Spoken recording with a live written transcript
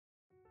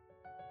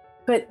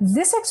But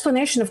this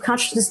explanation of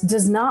consciousness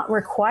does not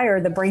require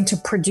the brain to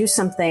produce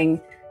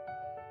something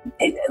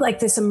like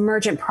this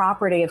emergent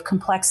property of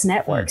complex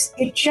networks.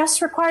 It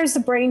just requires the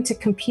brain to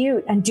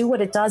compute and do what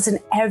it does in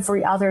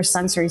every other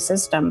sensory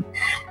system.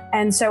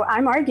 And so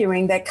I'm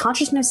arguing that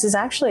consciousness is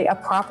actually a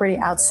property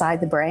outside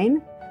the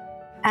brain.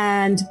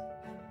 And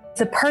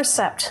the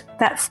percept,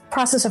 that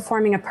process of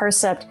forming a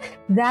percept,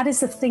 that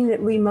is the thing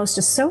that we most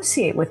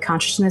associate with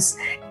consciousness.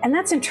 And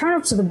that's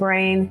internal to the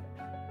brain.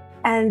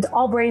 And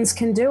all brains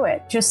can do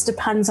it. Just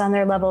depends on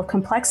their level of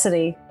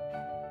complexity.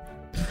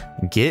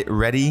 Get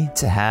ready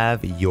to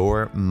have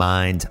your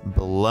mind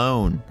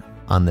blown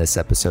on this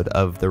episode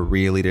of the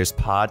Real Leaders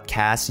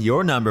Podcast,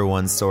 your number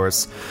one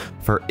source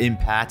for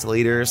impact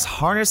leaders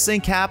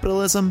harnessing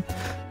capitalism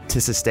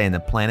to sustain the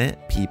planet,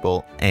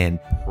 people, and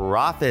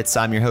profits.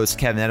 I'm your host,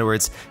 Kevin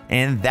Edwards,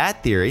 and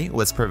that theory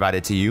was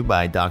provided to you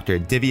by Dr.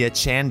 Divya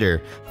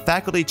Chander,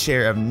 Faculty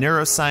Chair of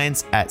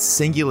Neuroscience at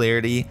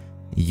Singularity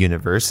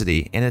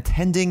University and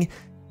attending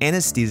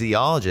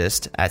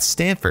anesthesiologist at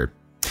Stanford.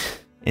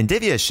 And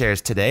Divya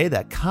shares today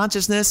that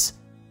consciousness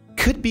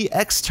could be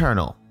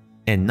external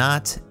and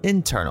not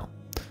internal.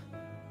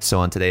 So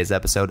on today's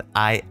episode,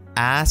 I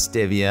asked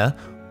Divya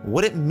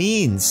what it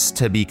means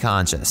to be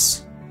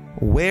conscious.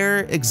 Where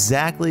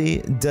exactly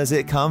does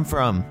it come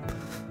from?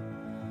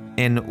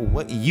 And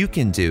what you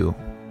can do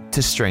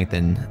to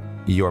strengthen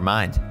your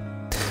mind.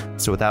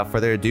 So without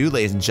further ado,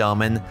 ladies and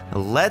gentlemen,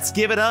 let's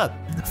give it up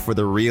for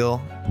the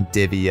real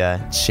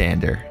Divya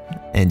Chander.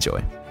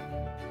 Enjoy.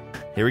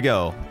 Here we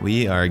go.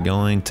 We are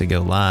going to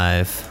go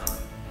live.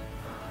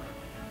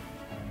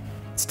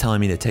 It's telling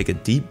me to take a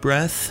deep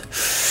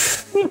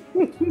breath.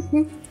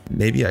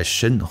 Maybe I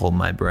shouldn't hold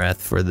my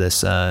breath for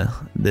this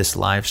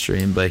live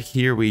stream, but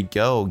here we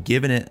go.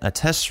 Giving it a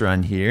test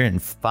run here in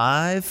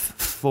 5,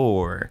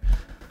 4,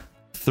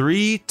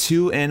 3,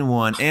 2, and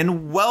 1.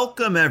 And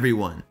welcome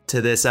everyone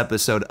to this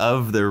episode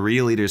of the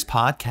Real Leaders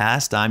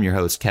Podcast. I'm your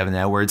host, Kevin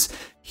Edwards,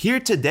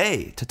 here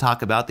today to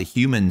talk about the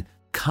human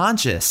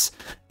conscious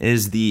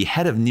is the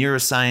head of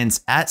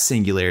neuroscience at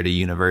Singularity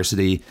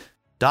University,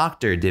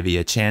 Dr.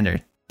 Divya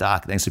Chander.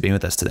 Doc, thanks for being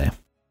with us today.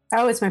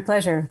 Oh, it's my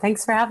pleasure.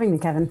 Thanks for having me,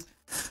 Kevin.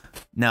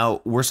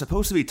 Now, we're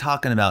supposed to be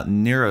talking about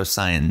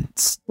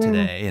neuroscience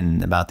today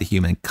and about the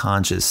human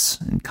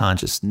conscious and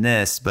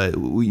consciousness, but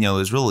we know it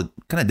was really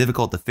kind of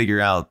difficult to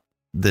figure out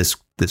this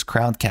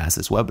crowdcast,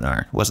 this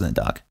webinar, wasn't it,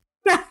 Doc?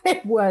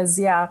 It was,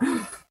 yeah.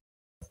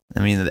 I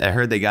mean, I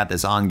heard they got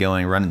this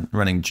ongoing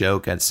running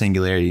joke at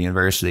Singularity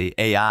University,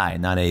 AI,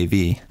 not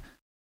AV.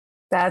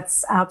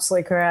 That's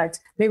absolutely correct.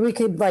 Maybe we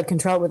could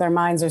control it with our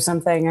minds or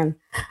something. And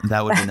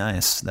that would be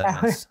nice.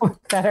 That would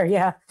work better,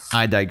 yeah.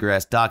 I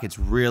digress. Doc, it's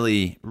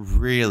really,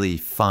 really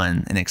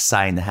fun and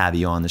exciting to have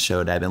you on the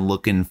show. I've been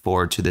looking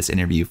forward to this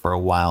interview for a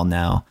while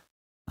now.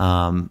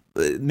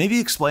 Maybe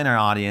explain our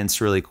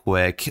audience really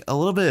quick, a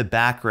little bit of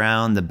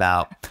background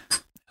about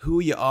who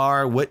you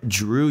are, what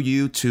drew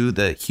you to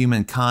the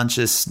human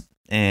conscious,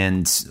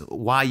 and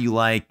why you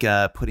like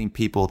putting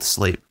people to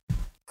sleep.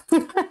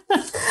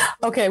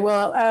 Okay,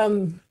 well,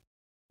 I'm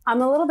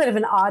a little bit of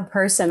an odd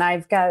person.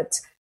 I've got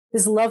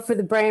this love for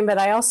the brain, but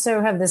I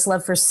also have this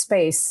love for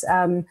space.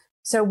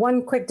 So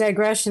one quick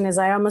digression is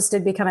I almost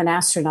did become an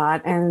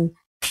astronaut, and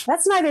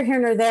that's neither here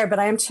nor there, but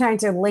I am trying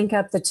to link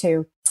up the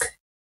two.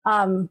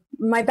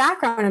 My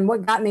background and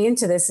what got me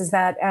into this is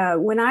that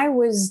when I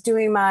was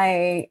doing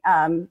my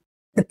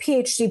the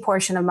PhD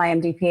portion of my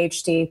MD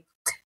PhD,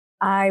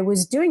 I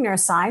was doing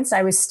neuroscience.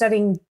 I was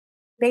studying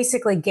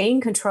basically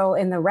gain control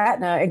in the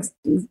retina.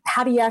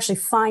 How do you actually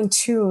fine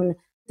tune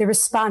the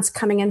response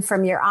coming in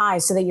from your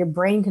eyes so that your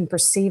brain can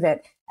perceive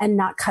it and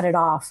not cut it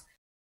off?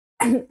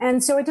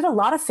 And so I did a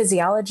lot of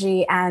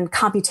physiology and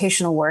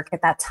computational work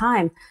at that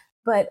time,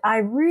 but I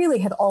really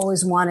had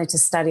always wanted to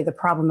study the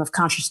problem of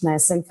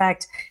consciousness. In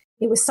fact,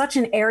 it was such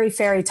an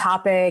airy-fairy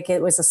topic.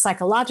 It was a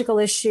psychological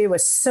issue, a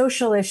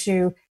social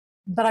issue,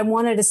 but I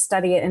wanted to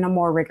study it in a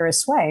more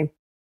rigorous way.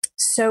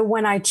 So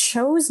when I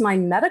chose my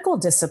medical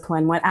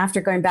discipline,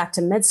 after going back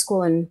to med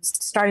school and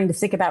starting to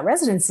think about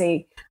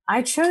residency,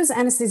 I chose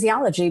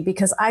anesthesiology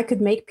because I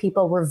could make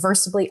people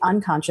reversibly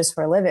unconscious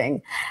for a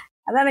living.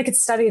 And then I could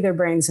study their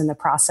brains in the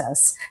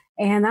process.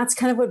 And that's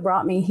kind of what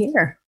brought me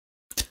here.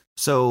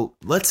 So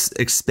let's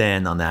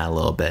expand on that a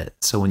little bit.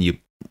 So when you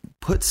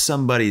put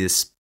somebody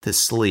to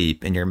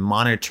sleep and you're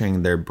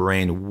monitoring their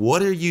brain,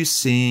 what are you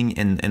seeing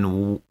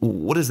and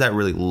what does that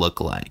really look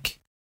like?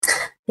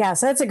 Yeah,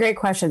 so that's a great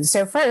question.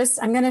 So first,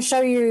 I'm going to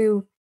show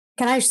you.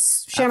 Can I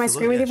share my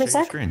screen with you for a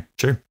sec?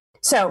 Sure.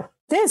 So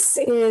this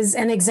is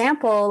an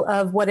example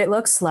of what it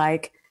looks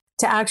like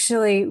to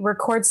actually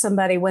record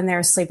somebody when they're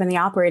asleep in the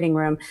operating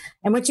room.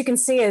 And what you can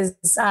see is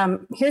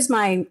here's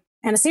my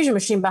anesthesia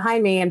machine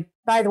behind me. And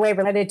by the way,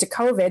 related to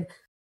COVID,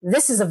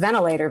 this is a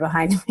ventilator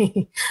behind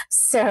me.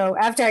 So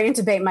after I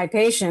intubate my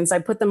patients, I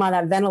put them on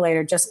that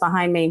ventilator just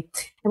behind me.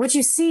 And what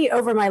you see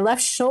over my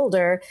left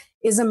shoulder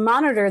is a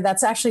monitor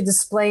that's actually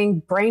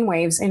displaying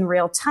brainwaves in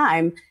real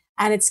time.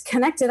 And it's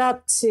connected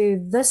up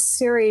to this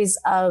series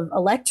of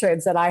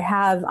electrodes that I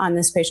have on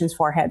this patient's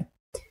forehead.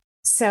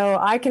 So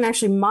I can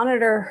actually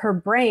monitor her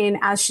brain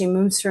as she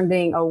moves from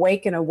being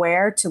awake and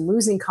aware to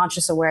losing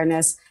conscious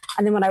awareness.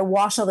 And then when I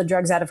wash all the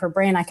drugs out of her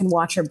brain, I can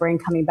watch her brain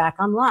coming back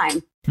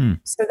online.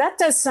 So that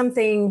does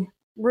something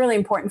really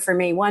important for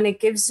me. One, it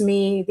gives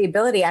me the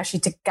ability actually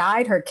to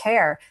guide her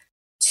care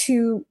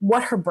to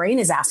what her brain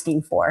is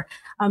asking for.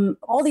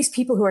 All these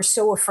people who are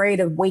so afraid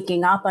of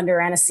waking up under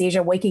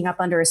anesthesia, waking up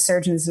under a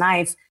surgeon's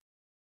knife,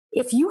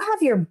 if you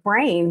have your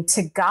brain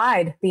to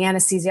guide the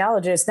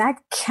anesthesiologist,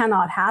 that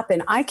cannot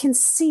happen. I can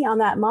see on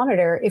that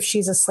monitor if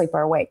she's asleep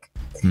or awake.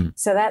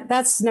 So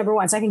that's number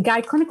one. So I can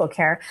guide clinical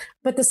care.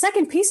 But the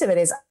second piece of it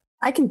is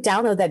I can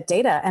download that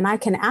data and I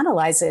can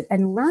analyze it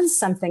and learn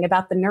something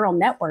about the neural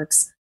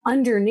networks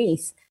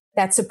underneath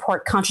that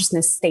support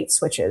consciousness state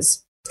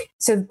switches.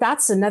 So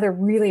that's another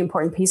really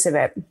important piece of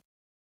it.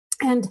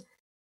 And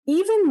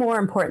even more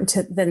important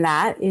than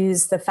that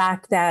is the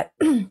fact that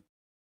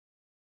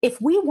if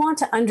we want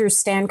to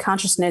understand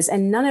consciousness,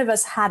 and none of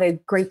us had a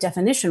great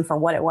definition for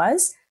what it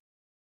was,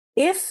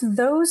 if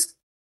those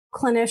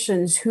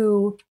clinicians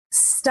who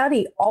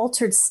study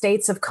altered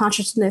states of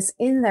consciousness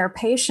in their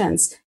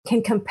patients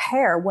can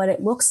compare what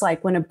it looks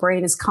like when a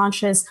brain is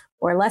conscious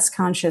or less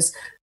conscious,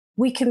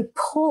 we can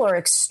pull or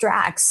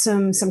extract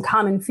some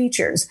common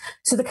features.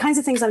 So the kinds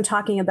of things I'm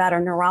talking about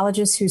are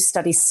neurologists who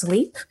study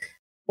sleep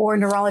or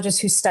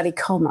neurologists who study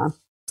coma.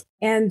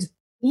 And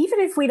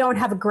even if we don't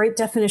have a great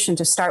definition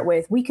to start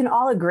with, we can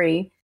all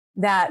agree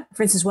that,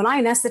 for instance, when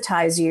I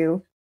anesthetize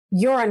you,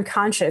 you're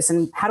unconscious.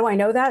 And how do I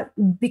know that?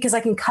 Because I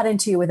can cut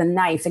into you with a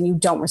knife and you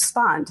don't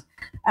respond.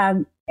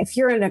 If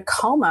you're in a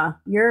coma,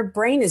 your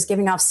brain is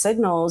giving off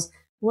signals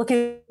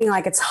looking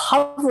like it's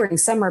hovering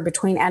somewhere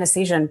between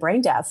anesthesia and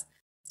brain death.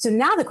 So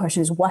now the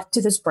question is, what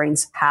do those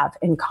brains have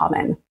in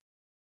common?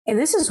 And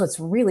this is what's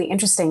really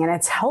interesting, and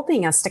it's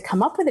helping us to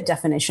come up with a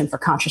definition for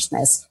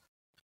consciousness.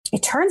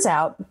 It turns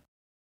out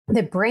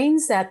the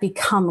brains that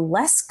become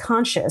less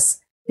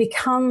conscious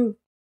become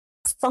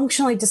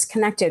functionally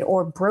disconnected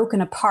or broken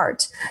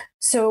apart.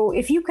 So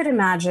if you could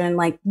imagine,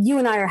 like you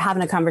and I are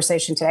having a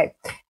conversation today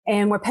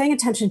and we're paying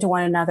attention to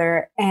one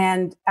another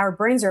and our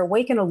brains are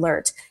awake and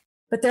alert,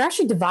 but they're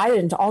actually divided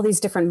into all these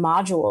different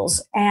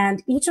modules.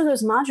 And each of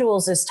those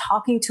modules is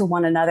talking to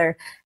one another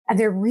and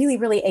they're really,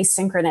 really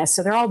asynchronous.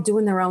 So they're all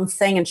doing their own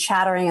thing and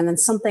chattering, and then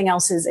something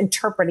else is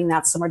interpreting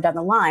that somewhere down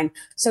the line.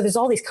 So there's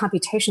all these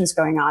computations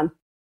going on.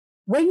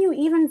 When you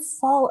even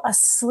fall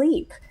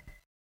asleep,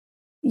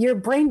 your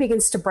brain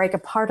begins to break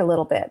apart a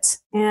little bit.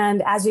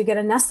 And as you get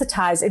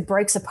anesthetized, it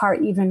breaks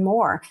apart even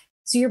more.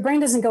 So your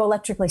brain doesn't go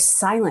electrically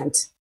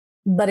silent,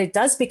 but it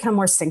does become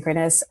more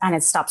synchronous and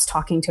it stops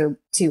talking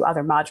to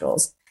other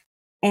modules.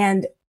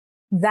 And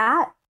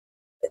that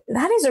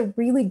is a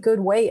really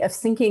good way of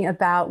thinking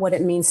about what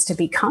it means to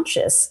be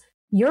conscious.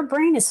 Your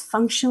brain is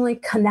functionally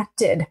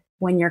connected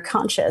when you're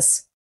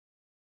conscious.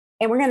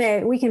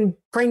 And we can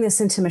bring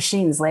this into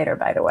machines later,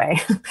 by the way.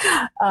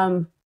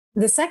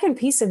 The second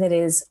piece of it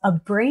is a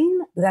brain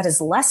that is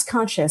less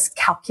conscious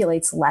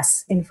calculates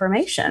less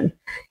information.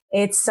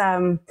 It's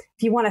if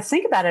you want to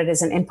think about it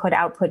as an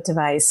input-output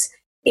device,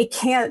 it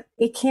can't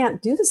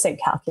do the same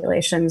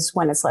calculations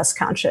when it's less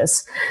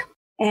conscious.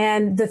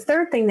 And the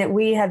third thing that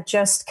we have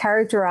just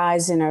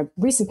characterized in a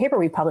recent paper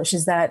we published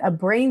is that a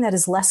brain that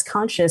is less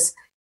conscious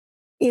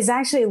is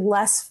actually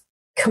less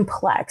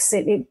complex.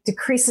 It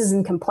decreases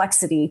in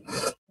complexity.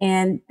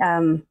 And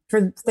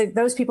for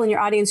those people in your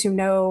audience who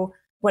know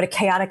what a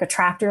chaotic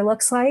attractor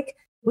looks like,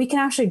 we can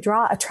actually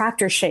draw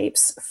attractor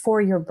shapes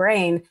for your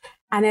brain.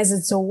 And as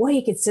it's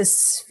awake, it's this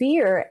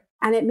sphere,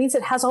 and it means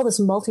it has all this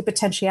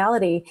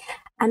multi-potentiality.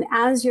 And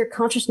as your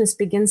consciousness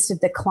begins to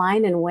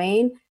decline and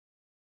wane,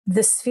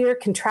 the sphere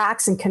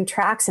contracts and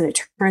contracts, and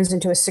it turns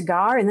into a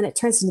cigar, and then it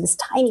turns into this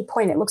tiny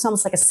point. It looks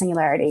almost like a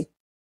singularity.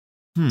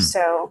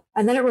 So,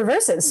 and then it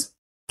reverses.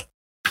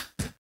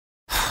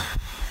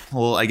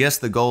 Well, I guess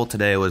the goal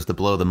today was to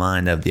blow the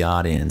mind of the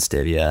audience,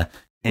 Divya.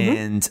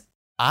 And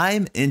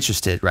I'm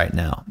interested right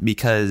now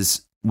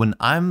because when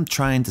I'm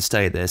trying to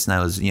study this, and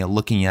I was,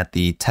 looking at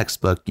the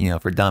textbook,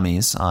 for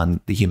dummies on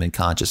the human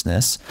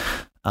consciousness,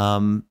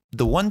 the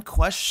one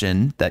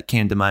question that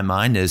came to my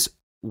mind is,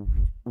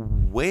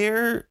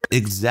 where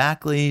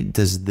exactly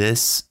does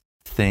this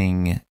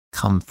thing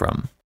come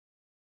from?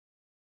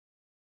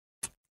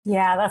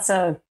 Yeah, that's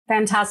a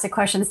fantastic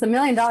question. It's the $1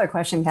 million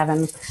question,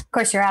 Kevin. Of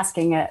course, you're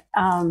asking it.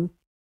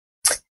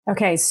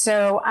 Okay,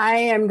 so I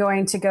am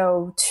going to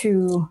go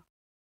to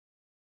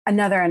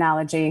another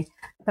analogy,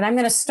 but I'm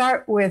going to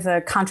start with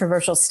a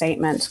controversial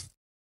statement.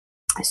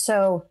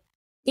 So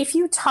if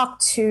you talk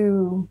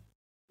to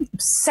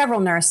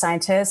several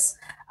neuroscientists,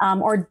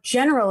 or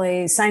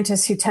generally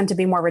scientists who tend to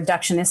be more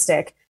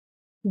reductionistic,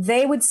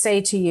 they would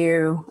say to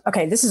you,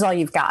 okay, this is all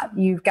you've got.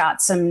 You've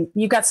got some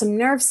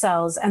nerve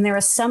cells, and they're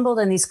assembled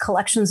in these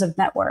collections of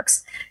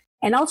networks.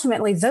 And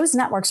ultimately, those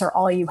networks are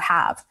all you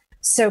have.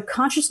 So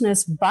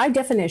consciousness, by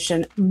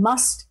definition,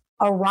 must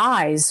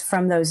arise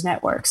from those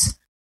networks.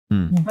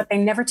 But they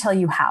never tell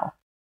you how,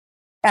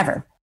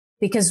 ever,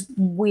 because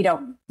we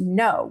don't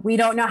know. We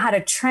don't know how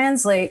to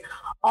translate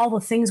all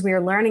the things we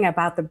are learning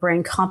about the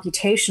brain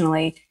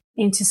computationally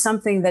into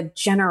something that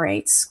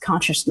generates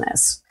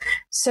consciousness.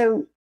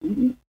 So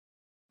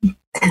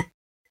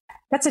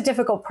that's a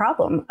difficult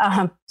problem.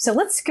 So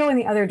let's go in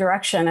the other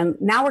direction. And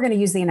now we're going to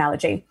use the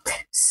analogy.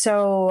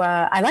 So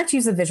I like to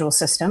use the visual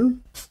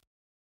system.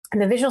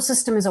 And the visual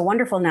system is a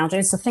wonderful analogy.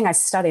 It's the thing I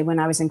studied when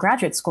I was in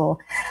graduate school.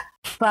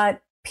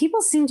 But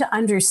people seem to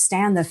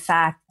understand the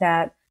fact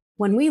that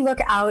when we look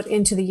out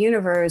into the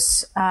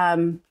universe,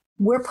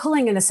 we're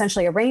pulling in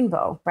essentially a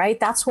rainbow, right?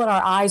 That's what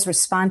our eyes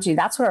respond to.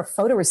 That's what our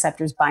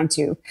photoreceptors bind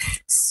to.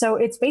 So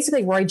it's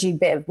basically Roy G.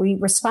 Biv. We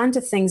respond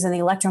to things in the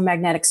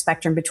electromagnetic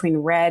spectrum between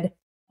red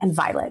and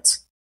violet.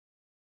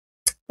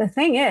 The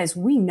thing is,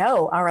 we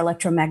know our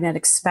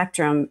electromagnetic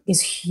spectrum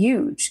is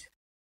huge.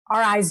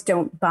 Our eyes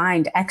don't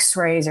bind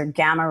X-rays or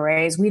gamma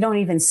rays. We don't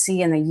even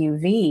see in the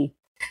UV.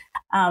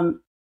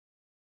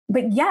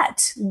 But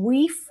yet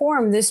we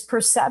form this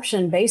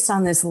perception based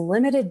on this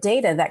limited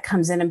data that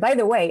comes in. And by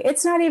the way,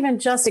 it's not even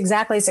just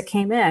exactly as it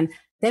came in.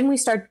 Then we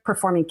start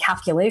performing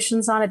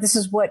calculations on it. This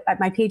is what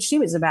my PhD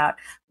was about.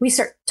 We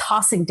start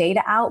tossing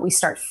data out. We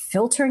start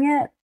filtering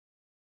it.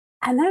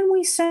 And then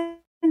we send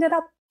it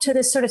up to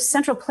this sort of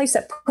central place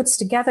that puts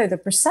together the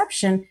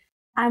perception.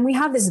 And we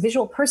have this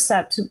visual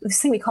percept, this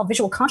thing we call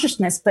visual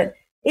consciousness, but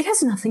it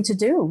has nothing to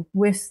do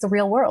with the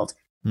real world.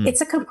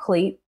 It's a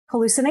complete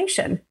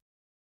hallucination.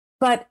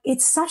 But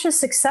it's such a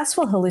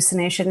successful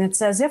hallucination.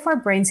 It's as if our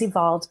brains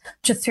evolved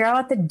to throw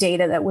out the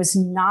data that was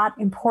not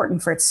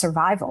important for its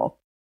survival,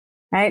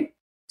 right?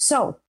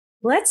 So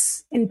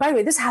and by the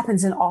way, this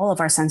happens in all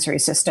of our sensory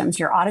systems.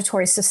 Your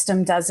auditory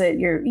system does it.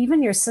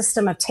 Even your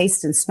system of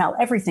taste and smell,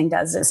 everything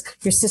does this.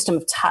 Your system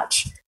of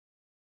touch.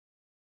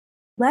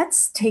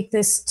 Let's take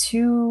this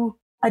to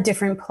a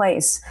different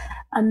place.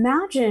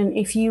 Imagine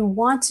if you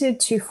wanted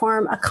to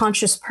form a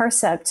conscious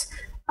percept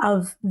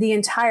of the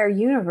entire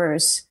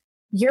universe.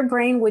 Your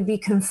brain would be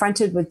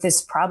confronted with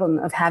this problem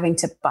of having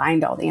to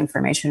bind all the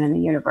information in the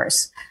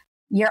universe.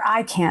 Your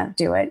eye can't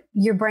do it.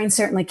 Your brain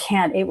certainly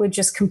can't. It would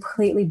just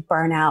completely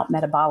burn out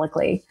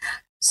metabolically.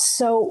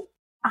 So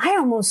I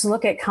almost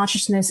look at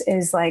consciousness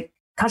as like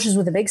consciousness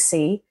with a big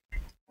C,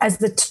 as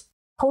the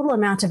total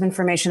amount of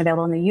information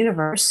available in the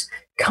universe.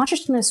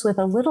 Consciousness with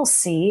a little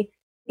c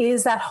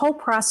is that whole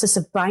process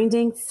of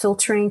binding,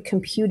 filtering,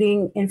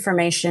 computing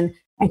information,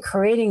 and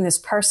creating this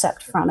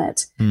percept from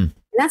it. And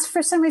that's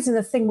for some reason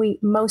the thing we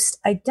most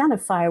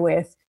identify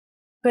with.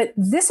 But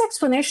this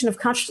explanation of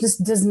consciousness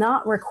does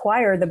not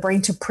require the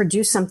brain to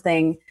produce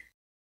something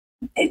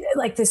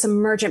like this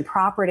emergent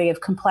property of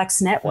complex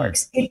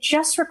networks. It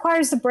just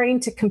requires the brain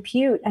to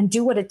compute and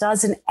do what it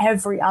does in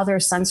every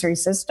other sensory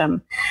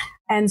system.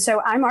 And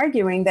so I'm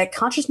arguing that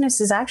consciousness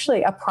is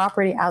actually a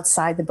property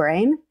outside the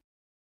brain.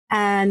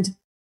 And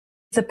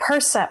the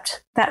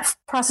percept, that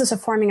process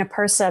of forming a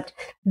percept,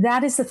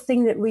 that is the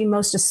thing that we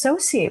most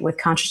associate with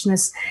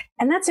consciousness.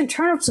 And that's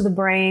internal to the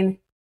brain.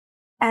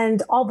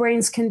 And all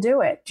brains can do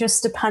it.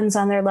 Just depends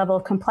on their level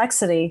of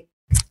complexity.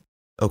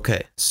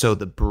 Okay, so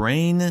the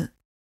brain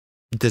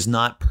does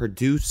not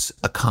produce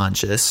a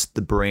conscious.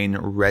 The brain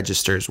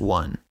registers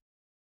one.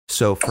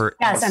 So for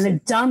yes, and a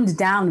dumbed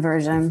down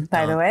version,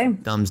 by the way.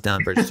 Dumbed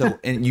down version. So,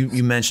 and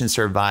you mentioned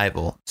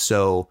survival.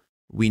 So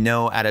we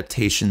know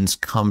adaptations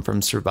come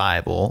from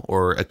survival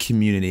or a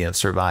community of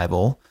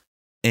survival.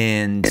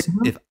 And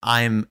if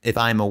I'm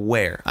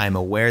aware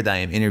that I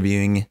am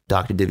interviewing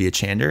Dr. Divya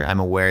Chander, I'm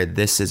aware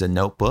this is a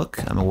notebook,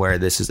 I'm aware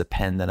this is a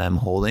pen that I'm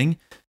holding.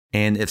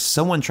 And if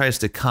someone tries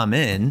to come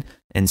in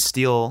and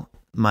steal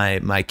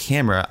my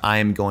camera, I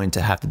am going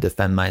to have to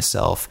defend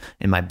myself,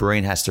 and my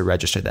brain has to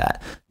register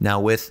that. Now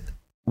with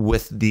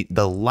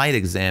the light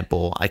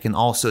example, I can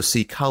also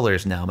see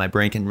colors now. My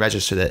brain can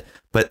register that.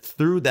 But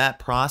through that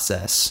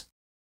process,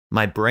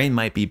 my brain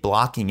might be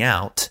blocking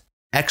out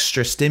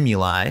extra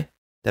stimuli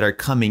that are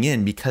coming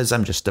in because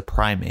I'm just a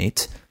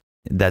primate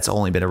that's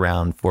only been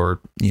around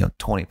for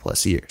 20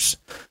 plus years.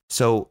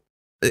 So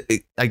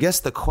I guess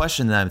the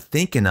question that I'm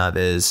thinking of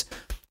is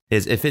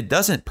if it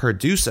doesn't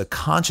produce a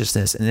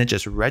consciousness and it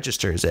just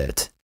registers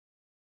it,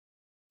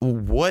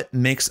 what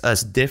makes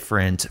us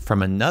different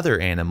from another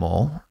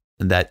animal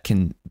that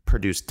can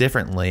produce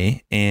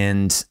differently?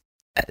 And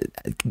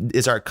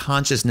is our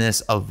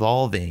consciousness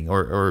evolving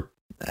or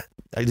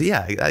I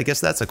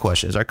guess that's a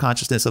question. Is our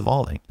consciousness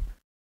evolving?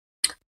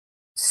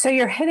 So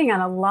you're hitting on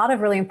a lot of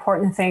really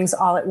important things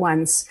all at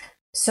once.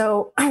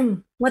 So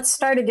let's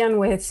start again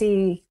with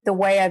the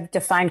way I've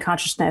defined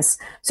consciousness.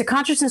 So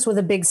consciousness with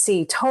a big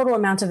C, total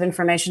amount of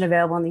information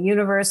available in the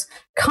universe.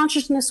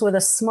 Consciousness with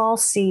a small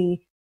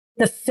c,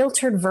 the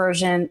filtered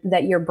version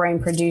that your brain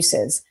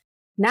produces.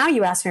 Now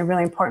you ask me a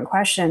really important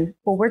question.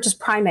 Well, we're just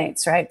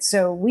primates, right?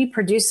 So we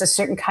produce a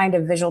certain kind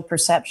of visual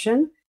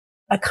perception,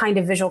 a kind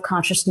of visual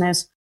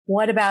consciousness.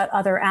 What about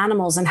other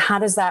animals? And how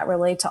does that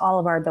relate to all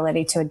of our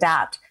ability to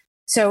adapt?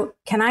 So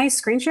can I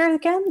screen share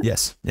again?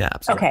 Yes. Yeah,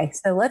 absolutely. Okay.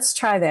 So let's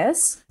try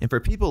this. And for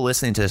people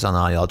listening to this on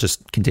audio, I'll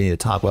just continue to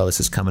talk while this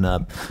is coming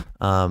up.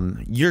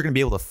 You're going to be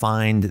able to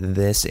find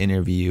this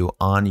interview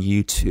on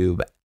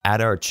YouTube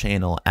at our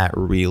channel at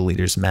Real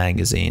Leaders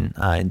Magazine.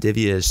 And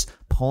Divya is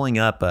pulling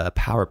up a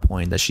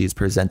PowerPoint that she's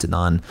presented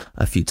on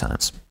a few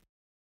times.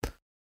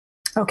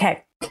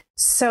 Okay,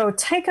 so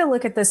take a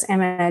look at this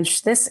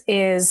image. This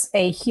is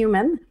a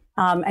human,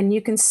 and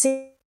you can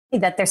see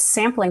that they're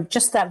sampling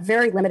just that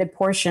very limited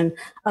portion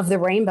of the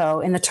rainbow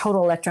in the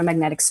total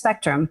electromagnetic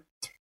spectrum.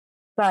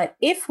 But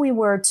if we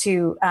were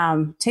to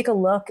take a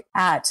look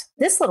at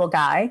this little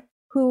guy,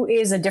 who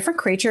is a different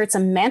creature, it's a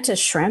mantis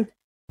shrimp.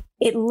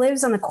 It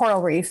lives on the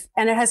coral reef,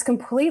 and it has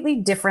completely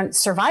different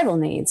survival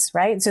needs,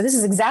 right? So this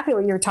is exactly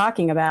what you're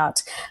talking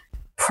about.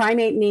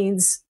 Primate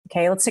needs.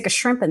 Okay, let's take a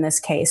shrimp in this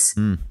case.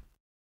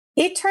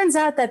 It turns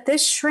out that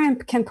this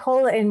shrimp can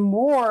pull in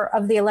more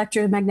of the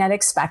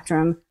electromagnetic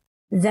spectrum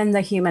than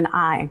the human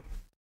eye.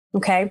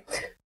 Okay,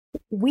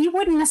 we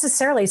wouldn't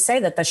necessarily say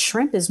that the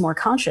shrimp is more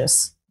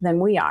conscious than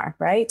we are,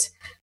 right?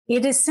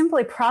 It is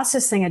simply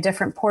processing a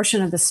different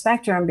portion of the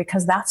spectrum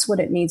because that's what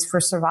it needs for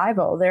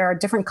survival. There are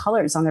different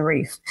colors on the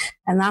reef,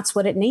 and that's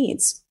what it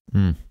needs.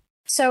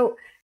 So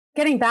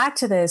getting back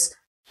to this,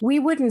 we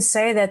wouldn't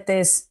say that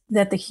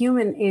the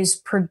human is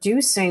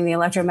producing the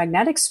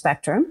electromagnetic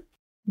spectrum.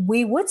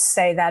 We would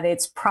say that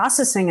it's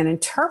processing and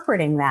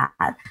interpreting that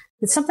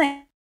into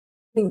something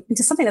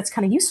that's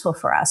kind of useful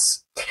for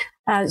us.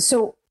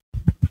 So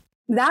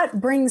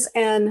that brings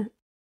in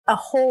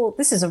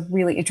this is a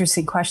really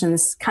interesting question,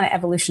 this kind of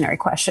evolutionary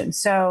question.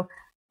 So,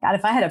 God,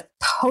 if I had a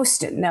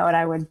Post-it note,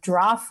 I would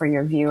draw for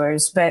your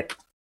viewers. But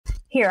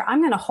here, I'm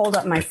going to hold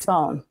up my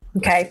phone.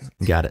 Okay.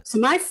 Got it. So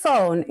my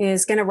phone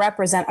is going to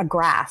represent a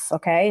graph.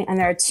 Okay. And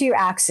there are two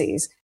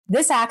axes.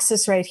 This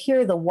axis right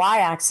here, the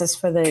y-axis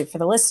for the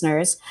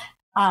listeners,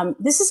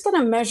 this is going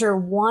to measure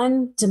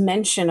one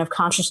dimension of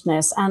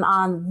consciousness. And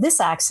on this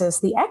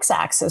axis, the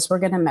x-axis, we're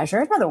going to measure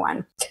another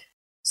one.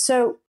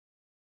 So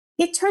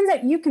it turns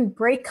out you can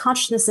break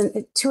consciousness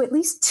into at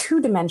least two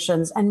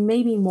dimensions and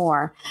maybe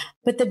more.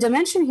 But the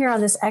dimension here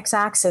on this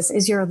x-axis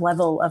is your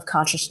level of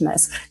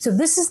consciousness. So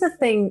this is the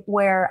thing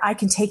where I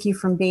can take you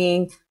from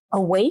being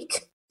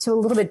awake to a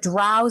little bit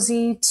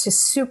drowsy to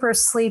super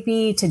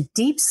sleepy to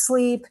deep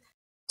sleep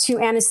to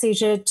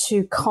anesthesia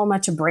to coma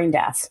to brain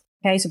death.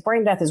 Okay, so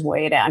brain death is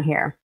way down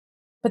here.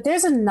 But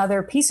there's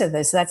another piece of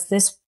this. That's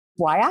this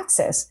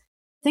y-axis.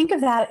 Think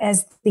of that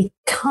as the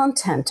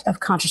content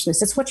of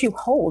consciousness. It's what you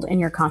hold in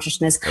your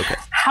consciousness. Okay.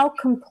 How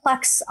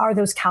complex are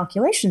those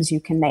calculations you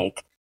can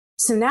make?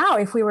 So now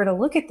if we were to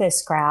look at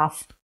this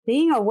graph,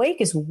 being awake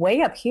is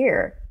way up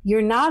here.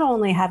 You not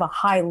only have a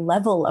high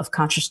level of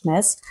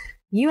consciousness,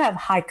 you have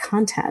high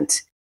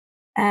content.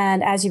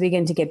 And as you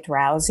begin to get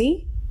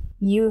drowsy,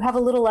 you have a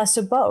little less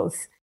of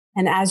both.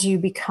 And as you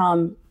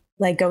become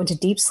go into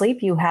deep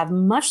sleep, you have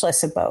much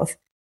less of both.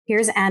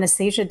 Here's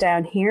anesthesia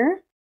down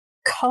here,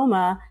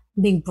 coma.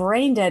 Being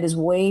brain dead is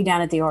way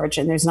down at the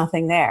origin. There's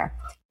nothing there.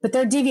 But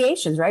there are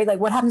deviations, right? Like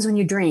what happens when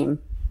you dream?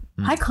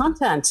 High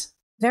content,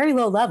 very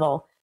low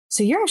level.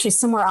 So you're actually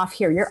somewhere off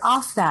here. You're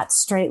off that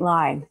straight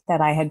line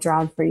that I had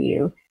drawn for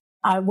you.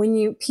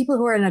 People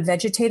who are in a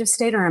vegetative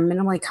state or a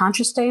minimally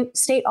conscious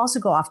state also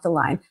go off the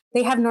line.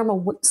 They have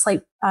normal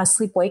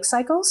sleep-wake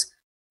cycles,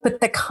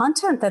 but the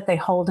content that they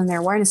hold in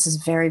their awareness is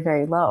very,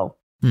 very low.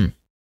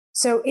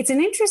 So it's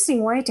an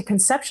interesting way to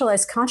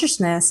conceptualize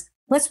consciousness.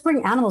 Let's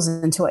bring animals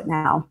into it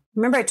now.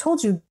 Remember, I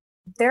told you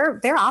they're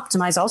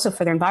optimized also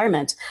for their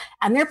environment,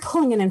 and they're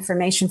pulling in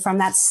information from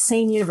that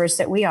same universe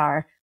that we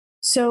are.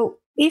 So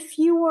if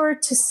you were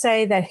to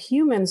say that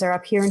humans are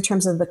up here in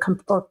terms of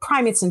or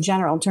primates in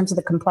general, in terms of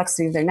the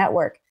complexity of their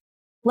network,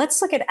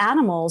 let's look at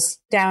animals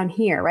down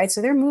here, right?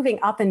 So they're moving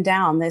up and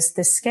down this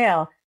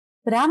scale,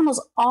 but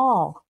animals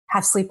all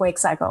have sleep-wake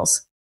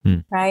cycles,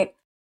 right?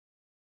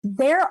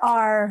 There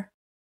are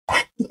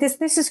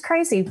This is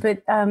crazy,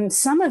 but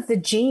some of the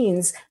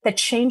genes that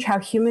change how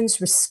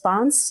humans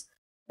respond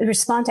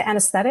to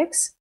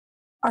anesthetics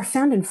are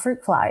found in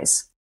fruit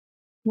flies.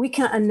 We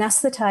can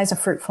anesthetize a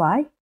fruit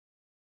fly,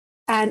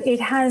 and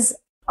it has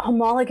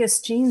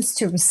homologous genes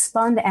to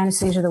respond to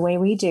anesthesia the way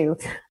we do.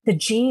 The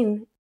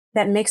gene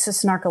that makes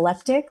us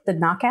narcoleptic, the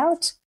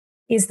knockout,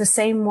 is the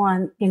same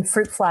one in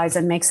fruit flies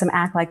and makes them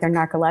act like they're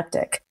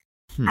narcoleptic.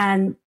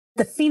 And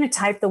the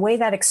phenotype, the way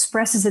that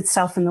expresses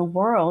itself in the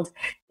world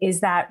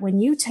is that when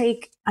you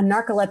take a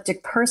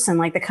narcoleptic person,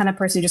 like the kind of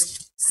person who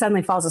just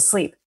suddenly falls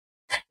asleep,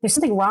 there's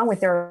something wrong with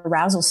their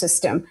arousal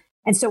system.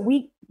 And so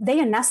they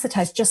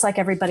anesthetize just like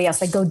everybody else.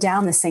 They go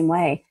down the same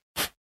way.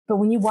 But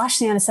when you wash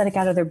the anesthetic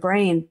out of their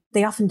brain,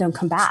 they often don't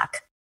come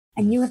back.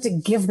 And you have to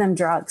give them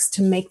drugs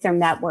to make their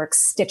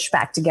networks stitch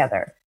back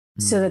together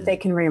so that they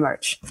can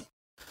reemerge.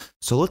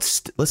 So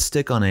let's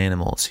stick on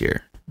animals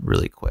here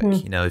really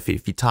quick. You know, if you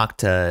talk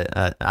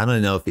to, I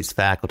don't know if he's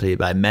faculty,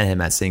 but I met him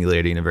at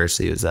Singularity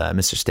University. It was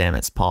Mr.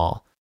 Stamets,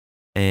 Paul.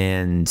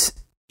 And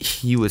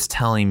he was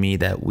telling me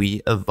that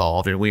we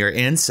evolved and we are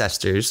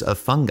ancestors of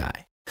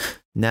fungi.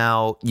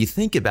 Now, you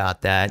think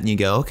about that and you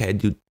go, okay,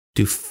 do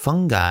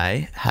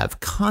fungi have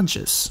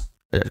consciousness?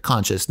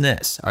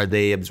 Are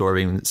they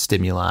absorbing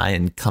stimuli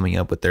and coming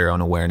up with their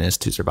own awareness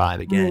to survive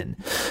again?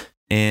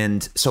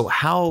 And so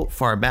how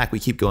far back? We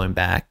keep going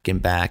back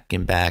and back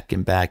and back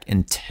and back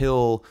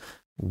until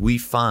we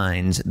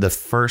find the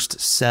first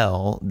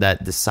cell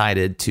that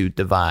decided to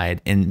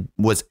divide and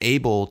was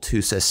able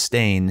to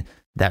sustain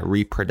that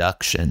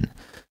reproduction.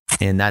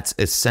 And that's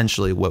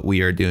essentially what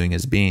we are doing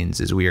as beings,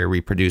 is we are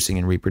reproducing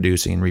and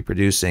reproducing and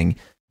reproducing.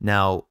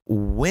 Now,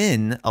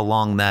 when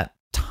along that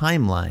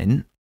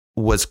timeline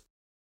was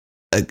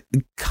a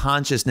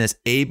consciousness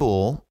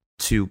able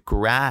to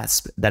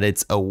grasp that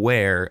it's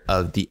aware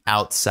of the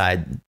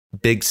outside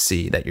big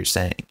C that you're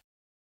saying?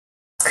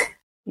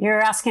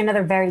 You're asking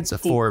another very it's a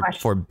deep question.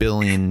 4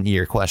 billion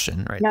year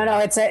question, right? No,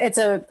 it's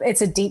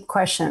a deep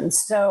question.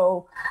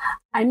 So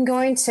I'm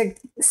going to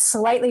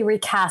slightly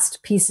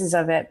recast pieces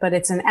of it, but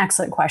it's an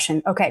excellent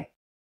question. Okay.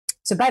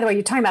 So by the way,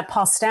 you're talking about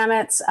Paul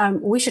Stamets.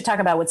 We should talk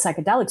about what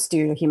psychedelics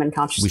do to human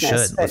consciousness. We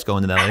should. Let's go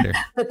into that later.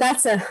 But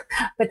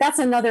that's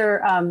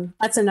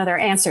another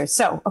answer.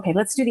 So, okay,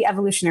 let's do the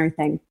evolutionary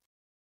thing.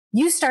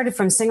 You started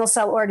from single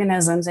cell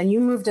organisms and you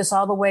moved us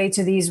all the way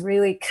to these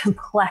really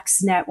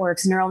complex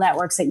networks, neural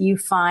networks that you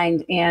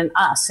find in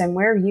us and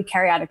we're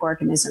eukaryotic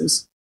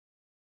organisms.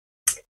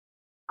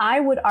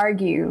 I would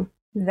argue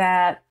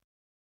that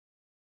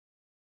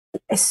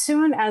as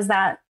soon as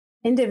that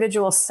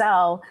individual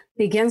cell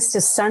begins to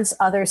sense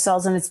other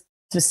cells in its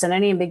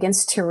vicinity and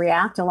begins to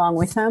react along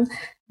with them,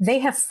 they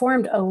have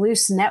formed a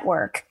loose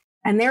network,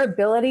 and their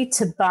ability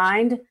to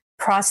bind,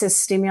 process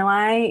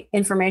stimuli,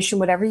 information,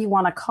 whatever you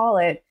want to call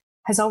it,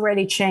 has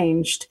already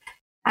changed.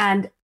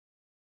 And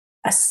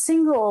a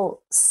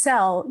single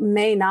cell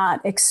may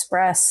not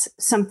express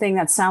something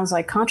that sounds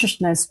like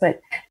consciousness, but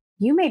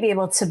you may be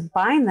able to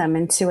bind them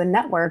into a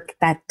network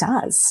that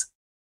does,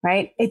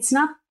 right? It's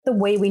not the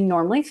way we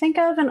normally think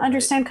of and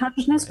understand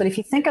consciousness, but if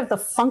you think of the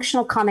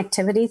functional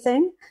connectivity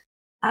thing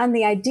and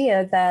the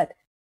idea that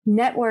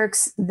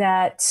networks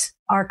that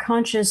are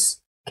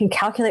conscious can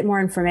calculate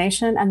more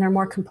information and they're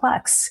more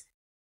complex,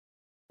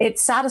 it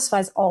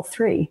satisfies all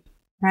three,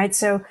 right?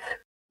 So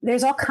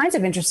there's all kinds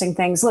of interesting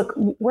things. Look,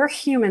 we're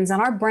humans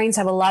and our brains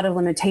have a lot of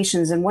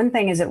limitations. And one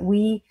thing is that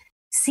we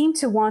seem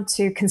to want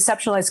to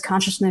conceptualize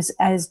consciousness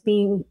as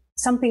being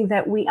something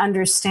that we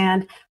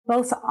understand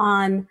both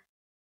on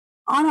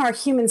our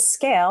human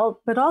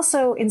scale, but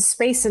also in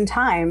space and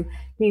time. I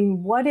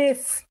mean, what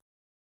if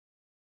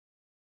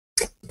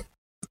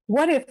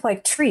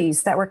like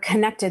trees that were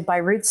connected by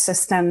root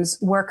systems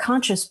were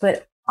conscious,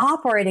 but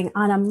operating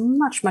on a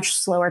much, much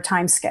slower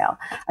timescale,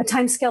 a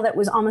timescale that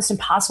was almost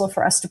impossible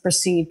for us to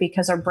perceive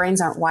because our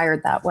brains aren't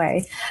wired that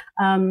way.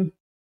 And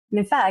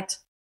in fact,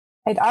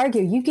 I'd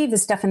argue you gave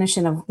this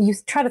definition of, you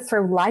try to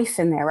throw life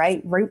in there,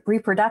 right?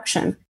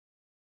 Reproduction.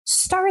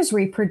 Stars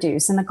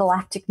reproduce in the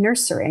galactic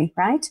nursery,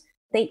 right?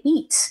 They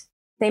eat,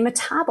 they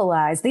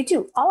metabolize, they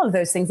do all of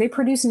those things. They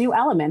produce new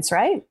elements,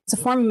 right? It's a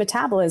form of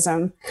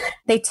metabolism.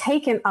 They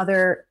take in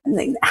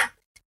they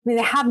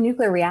have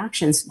nuclear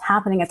reactions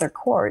happening at their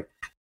core.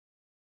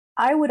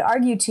 I would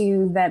argue to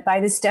you that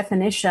by this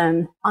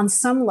definition, on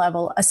some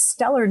level, a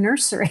stellar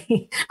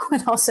nursery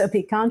would also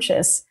be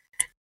conscious.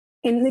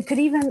 And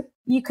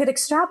you could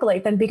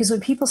extrapolate then, because when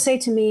people say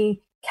to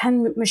me,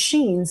 can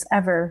machines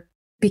ever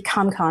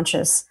become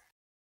conscious?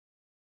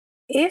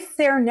 If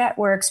their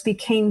networks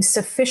became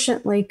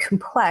sufficiently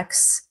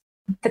complex,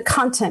 the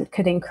content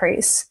could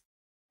increase.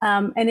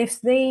 And if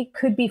they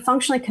could be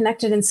functionally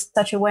connected in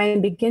such a way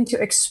and begin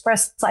to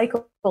express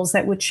cycles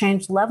that would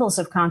change levels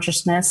of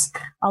consciousness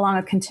along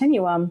a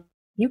continuum,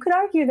 you could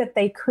argue that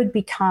they could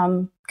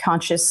become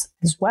conscious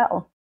as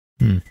well.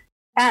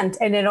 And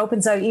it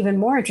opens up even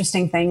more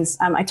interesting things.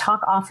 I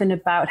talk often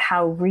about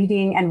how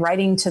reading and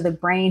writing to the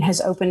brain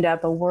has opened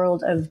up a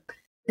world of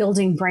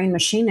building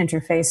brain-machine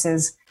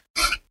interfaces.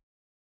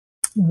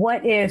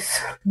 What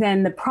if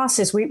then the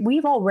process,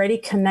 we've already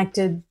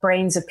connected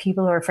brains of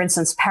people who are, for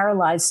instance,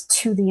 paralyzed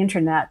to the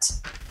internet.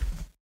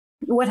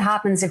 What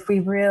happens if we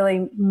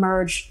really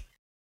merge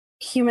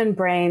human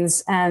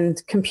brains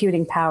and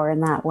computing power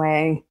in that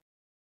way?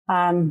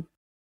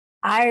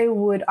 I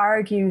would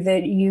argue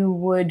that you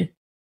would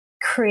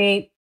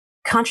create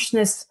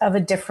consciousness of a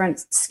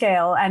different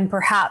scale, and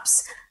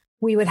perhaps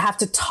we would have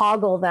to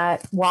toggle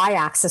that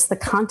y-axis, the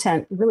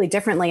content, really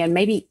differently, and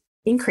maybe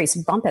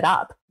bump it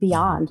up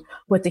beyond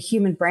what the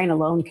human brain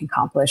alone can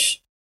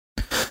accomplish.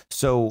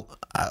 So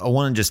I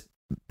want to just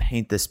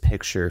paint this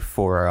picture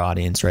for our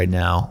audience right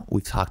now.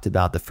 We've talked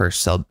about the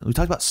first cell. We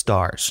talked about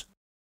stars.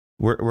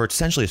 We're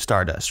essentially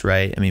stardust,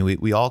 right? I mean,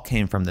 we all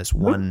came from this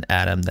one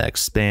atom that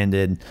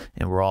expanded,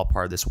 and we're all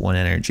part of this one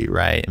energy,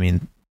 right? I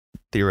mean,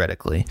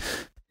 theoretically.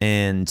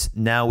 And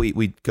now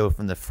we go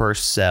from the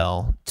first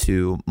cell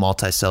to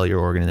multicellular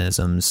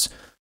organisms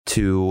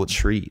to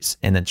trees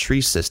and a tree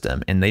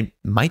system, and they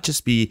might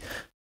just be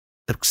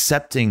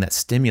accepting that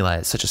stimuli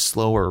at such a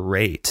slower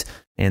rate,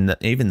 and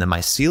even the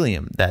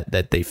mycelium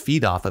that they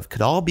feed off of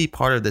could all be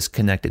part of this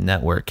connected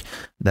network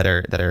that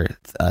are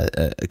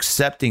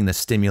accepting the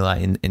stimuli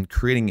and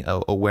creating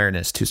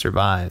awareness to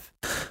survive.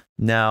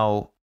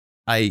 Now,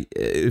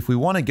 if we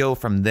want to go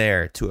from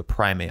there to a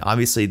primate,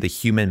 obviously the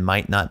human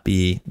might not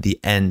be the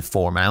end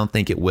form. I don't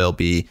think it will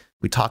be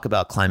we talk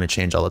about climate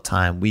change all the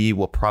time. We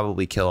will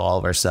probably kill all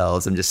of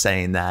ourselves. I'm just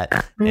saying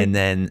that. And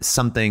then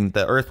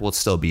the Earth will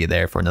still be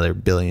there for another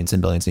billions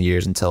and billions of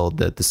years until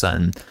the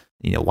sun,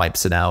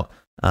 wipes it out.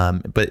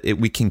 But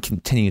we can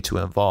continue to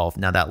evolve.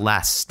 Now, that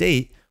last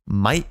state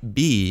might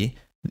be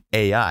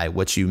AI,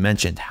 what you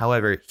mentioned.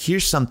 However,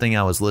 here's something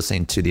I was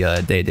listening to the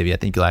other day, Divya, I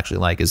think you'll actually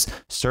like, is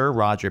Sir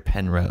Roger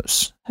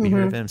Penrose. Have you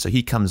heard of him? So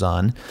he comes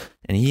on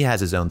and he has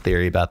his own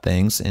theory about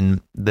things.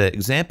 And the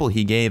example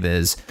he gave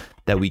is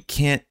that we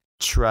can't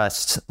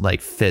trust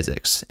like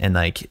physics, and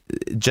like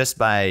just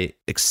by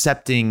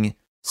accepting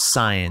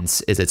science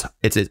is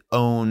its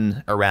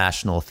own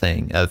irrational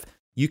thing of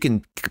you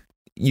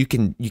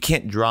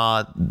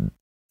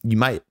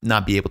might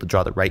not be able to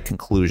draw the right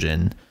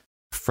conclusion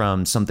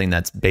from something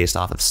that's based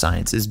off of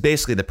science, is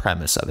basically the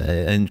premise of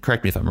it. And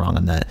correct me if I'm wrong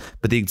on that.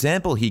 But the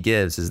example he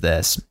gives is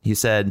this. He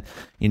said,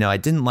 I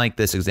didn't like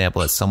this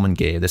example that someone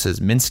gave. This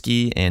is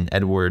Minsky and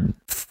Edward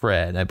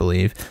Fred, I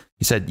believe.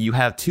 He said, you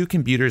have two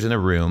computers in a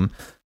room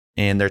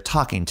and they're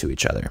talking to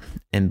each other.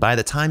 And by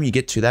the time you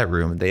get to that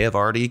room, they have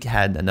already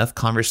had enough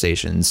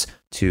conversations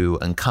to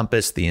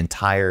encompass the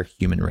entire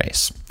human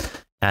race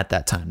at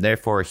that time.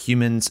 Therefore,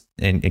 humans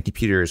and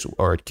computers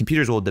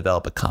will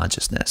develop a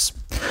consciousness.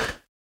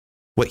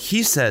 What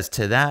he says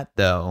to that,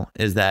 though,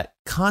 is that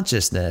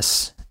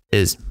consciousness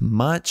is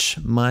much,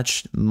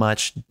 much,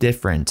 much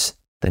different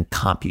than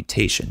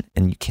computation.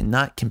 And you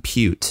cannot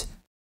compute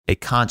a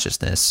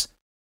consciousness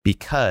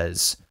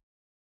because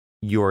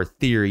your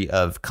theory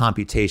of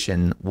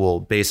computation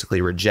will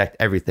basically reject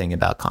everything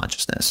about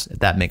consciousness, if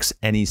that makes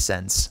any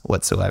sense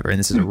whatsoever. And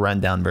this is a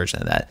rundown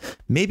version of that.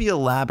 Maybe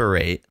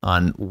elaborate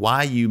on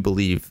why you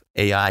believe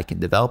AI can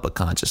develop a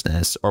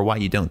consciousness or why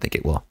you don't think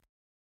it will.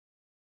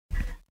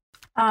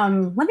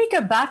 Let me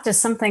go back to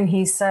something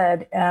he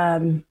said.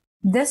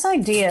 This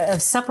idea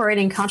of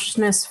separating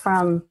consciousness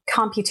from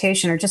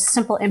computation or just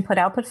simple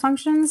input-output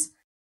functions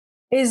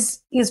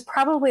is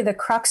probably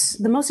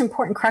the most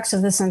important crux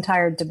of this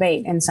entire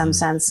debate in some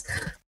sense.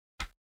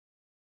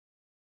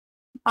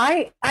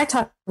 I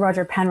talked to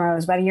Roger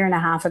Penrose about a year and a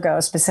half ago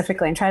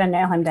specifically and tried to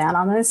nail him down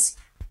on this.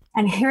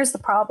 And here's the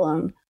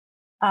problem.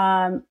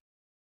 I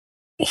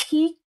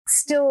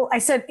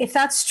said, if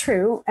that's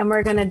true, and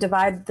we're going to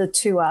divide the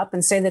two up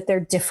and say that they're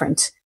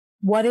different,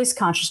 what is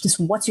consciousness?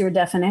 What's your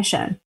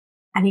definition?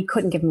 And he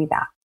couldn't give me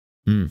that.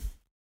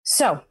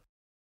 So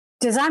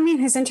does that mean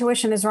his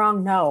intuition is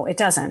wrong? No, it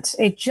doesn't.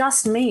 It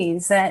just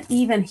means that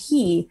even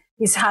he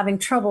is having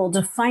trouble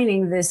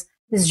defining this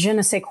je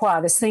ne sais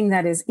quoi, this thing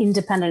that is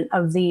independent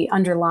of the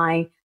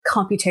underlying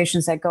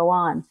computations that go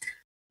on.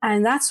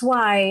 And that's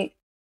why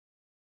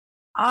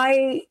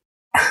my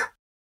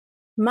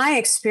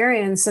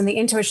experience and the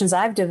intuitions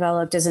I've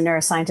developed as a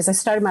neuroscientist, I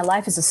started my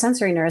life as a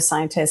sensory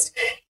neuroscientist,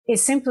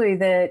 is simply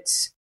that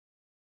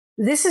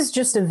this is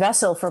just a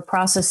vessel for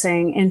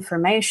processing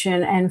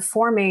information and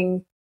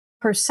forming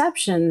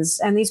perceptions.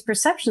 And these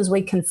perceptions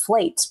we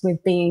conflate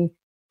with being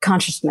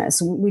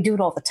consciousness. We do it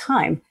all the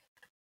time.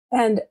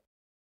 And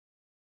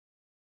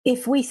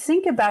if we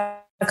think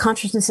about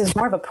consciousness as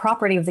more of a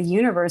property of the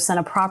universe than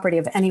a property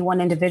of any one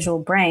individual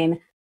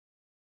brain,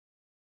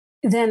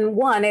 then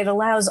one, it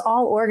allows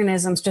all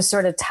organisms to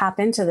sort of tap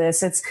into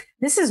this.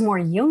 This is more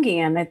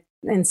Jungian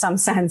in some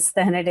sense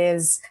than it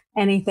is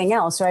anything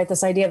else, right?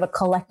 This idea of a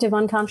collective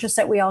unconscious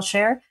that we all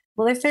share.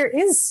 Well, if there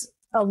is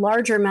a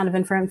larger amount of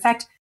information, in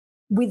fact,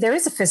 there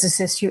is a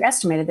physicist who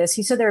estimated this.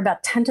 He said there are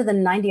about 10 to the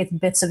 90th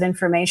bits of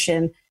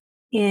information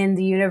in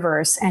the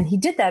universe. And he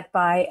did that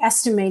by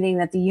estimating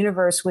that the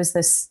universe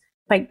was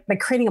by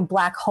creating a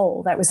black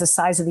hole that was the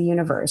size of the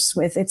universe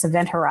with its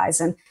event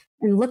horizon,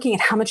 and looking at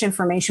how much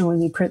information would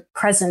be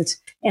present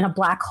in a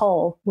black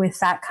hole with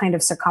that kind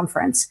of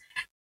circumference.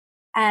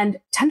 And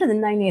 10 to the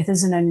 90th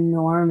is an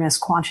enormous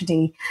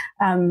quantity.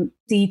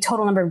 The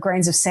total number of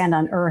grains of sand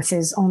on Earth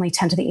is only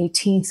 10 to the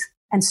 18th,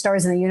 and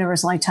stars in the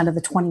universe only 10 to the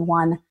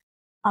 21.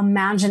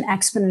 Imagine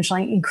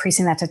exponentially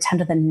increasing that to 10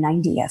 to the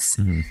 90th.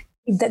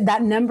 Mm-hmm.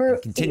 That number,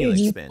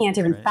 you can't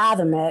even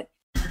fathom it.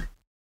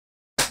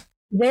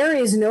 There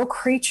is no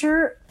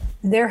creature,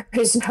 there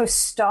is no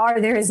star,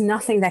 there is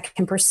nothing that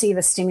can perceive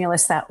a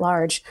stimulus that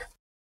large.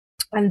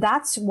 And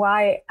that's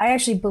why I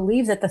actually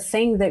believe that the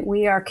thing that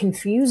we are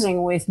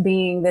confusing with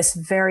being this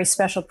very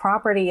special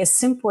property is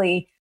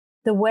simply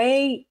the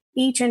way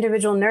each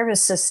individual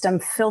nervous system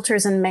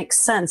filters and makes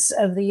sense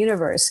of the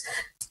universe.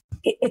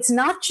 It's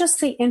not just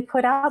the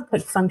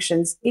input-output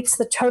functions, it's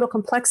the total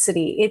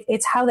complexity.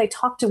 It's how they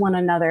talk to one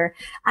another,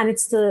 and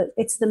it's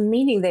the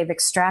meaning they've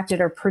extracted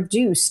or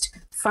produced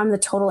from the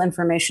total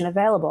information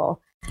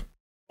available.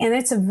 And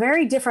it's a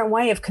very different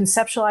way of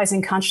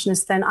conceptualizing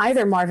consciousness than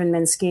either Marvin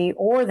Minsky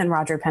or than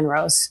Roger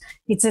Penrose.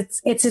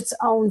 It's its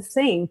own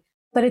thing,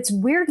 but it's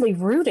weirdly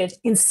rooted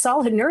in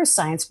solid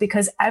neuroscience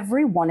because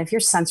every one of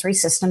your sensory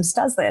systems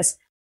does this.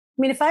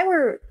 I mean, if I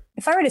were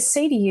to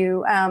say to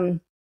you,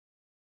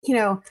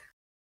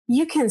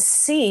 you can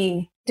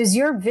see, does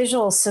your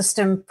visual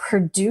system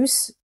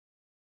produce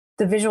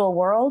the visual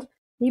world?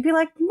 You'd be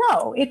like,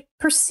 no, it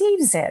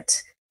perceives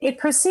it. it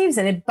perceives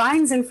it. It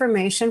binds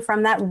information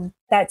from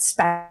that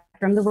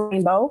spectrum, the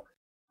rainbow,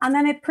 and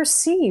then it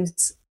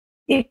perceives.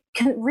 It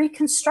can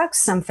reconstruct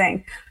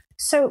something.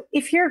 So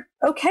if you're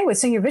okay with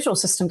saying your visual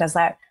system does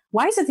that,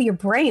 why is it that your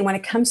brain, when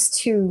it comes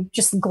to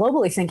just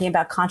globally thinking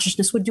about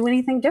consciousness, would do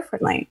anything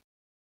differently?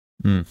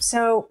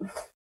 So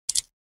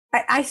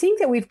I think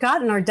that we've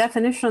gotten our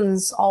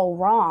definitions all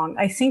wrong.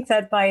 I think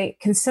that by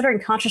considering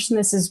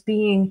consciousness as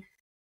being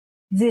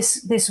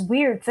this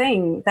weird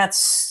thing that's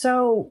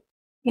so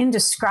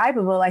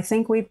indescribable, I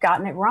think we've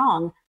gotten it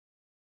wrong.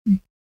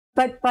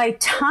 But by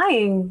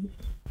tying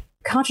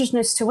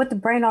consciousness to what the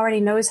brain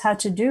already knows how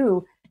to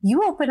do,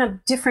 you open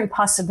up different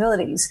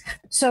possibilities.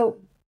 So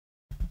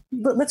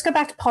let's go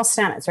back to Paul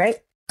Stamets, right?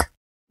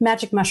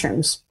 Magic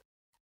mushrooms.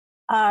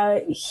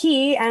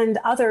 He and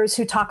others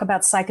who talk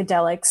about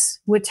psychedelics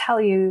would tell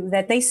you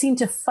that they seem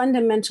to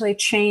fundamentally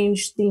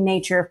change the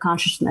nature of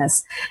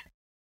consciousness.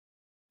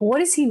 What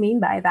does he mean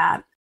by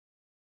that?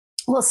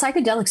 Well,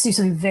 psychedelics do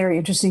something very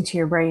interesting to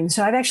your brain.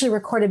 So I've actually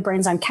recorded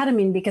brains on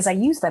ketamine because I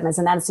use them as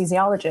an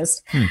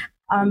anesthesiologist.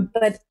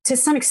 But to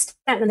some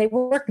extent, and they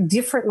work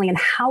differently in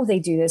how they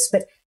do this,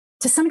 but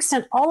to some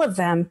extent, all of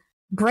them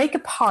break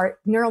apart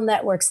neural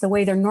networks the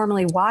way they're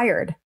normally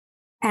wired.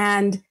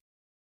 And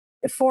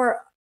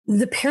for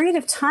the period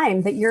of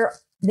time that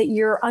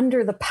you're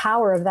under the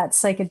power of that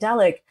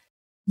psychedelic,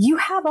 you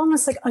have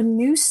almost like a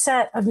new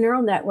set of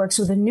neural networks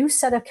with a new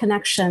set of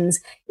connections.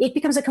 It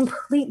becomes a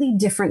completely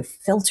different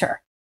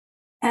filter.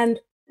 And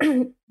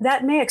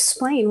that may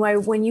explain why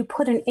when you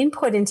put an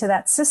input into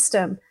that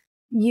system,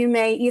 you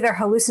may either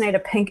hallucinate a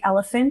pink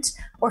elephant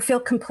or feel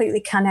completely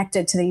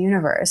connected to the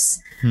universe.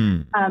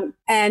 And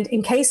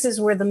in cases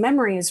where the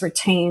memory is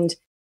retained,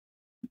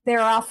 there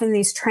are often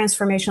these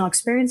transformational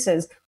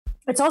experiences.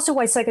 It's also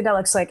why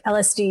psychedelics like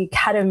LSD,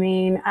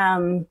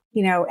 ketamine,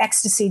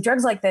 ecstasy,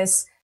 drugs like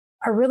this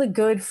are really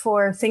good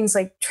for things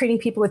like treating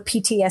people with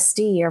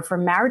PTSD or for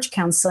marriage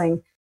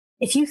counseling.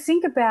 If you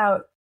think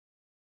about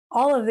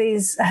all of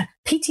these,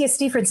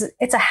 PTSD, for instance,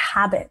 it's a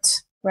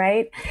habit,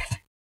 right?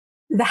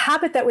 The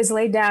habit that was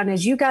laid down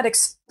is you got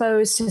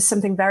exposed to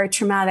something very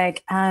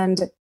traumatic,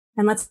 and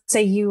let's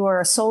say you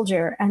are a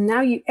soldier, and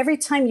now every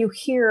time you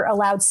hear a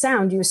loud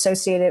sound, you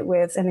associate it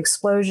with an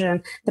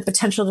explosion, the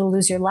potential to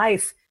lose your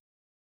life.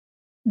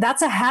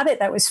 That's a habit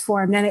that was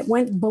formed, and it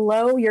went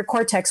below your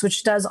cortex,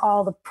 which does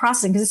all the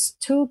processing because it's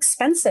too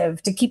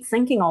expensive to keep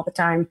thinking all the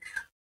time.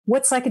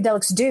 What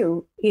psychedelics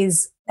do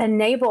is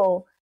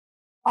enable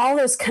all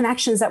those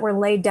connections that were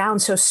laid down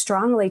so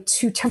strongly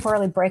to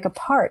temporarily break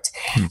apart.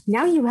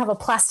 Now you have a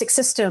plastic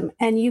system,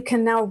 and you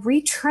can now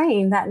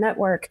retrain that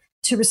network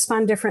to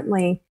respond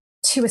differently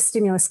to a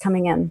stimulus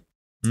coming in.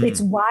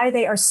 It's why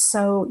they are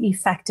so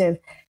effective.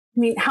 I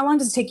mean, how long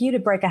does it take you to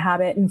break a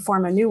habit and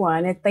form a new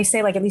one? They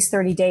say like at least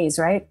 30 days,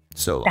 right?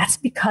 So that's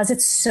because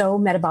it's so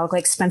metabolically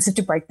expensive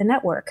to break the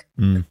network.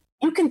 You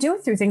can do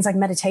it through things like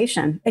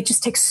meditation. It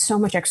just takes so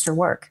much extra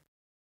work,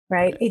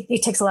 right?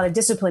 It takes a lot of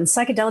discipline.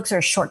 Psychedelics are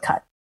a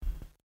shortcut.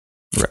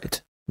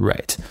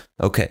 Right.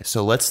 Okay,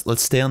 so let's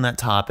stay on that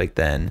topic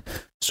then.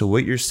 So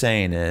what you're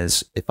saying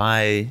is, if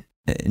I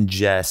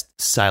ingest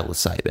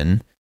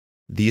psilocybin,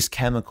 these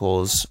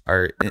chemicals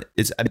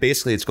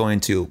it's going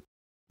to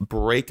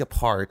break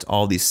apart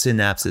all these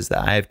synapses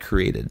that I have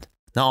created.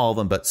 Not all of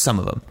them, but some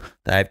of them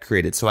that I've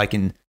created, so I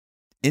can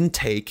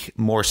intake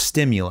more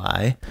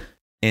stimuli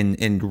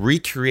and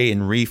recreate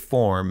and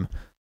reform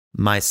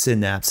my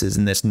synapses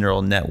in this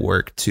neural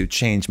network to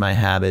change my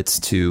habits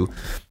to,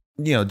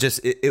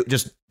 it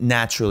just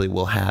naturally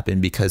will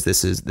happen because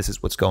this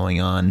is what's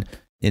going on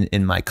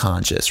in my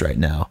conscious right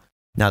now.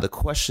 Now, the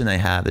question I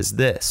have is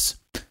this: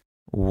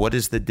 what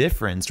is the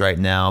difference right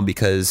now?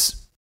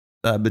 Because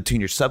between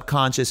your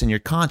subconscious and your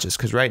conscious,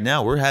 because right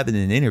now we're having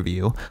an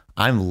interview.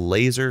 I'm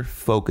laser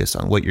focused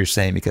on what you're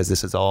saying because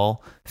this is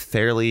all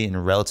fairly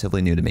and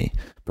relatively new to me.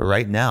 But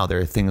right now there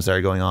are things that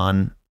are going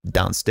on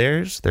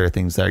downstairs. There are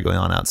things that are going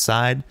on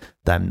outside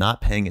that I'm not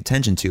paying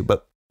attention to,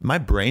 but my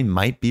brain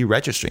might be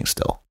registering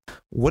still.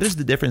 What is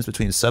the difference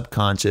between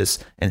subconscious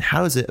and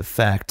how does it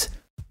affect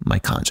my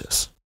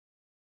conscious?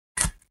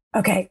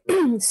 Okay,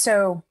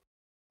 so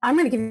I'm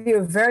going to give you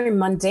a very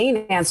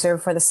mundane answer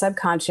for the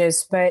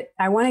subconscious, but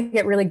I want to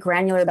get really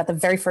granular about the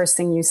very first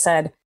thing you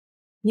said.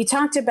 You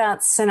talked about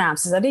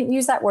synapses. I didn't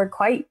use that word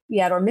quite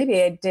yet, or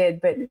maybe I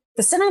did, but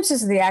the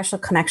synapses are the actual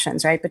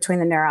connections, right, between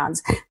the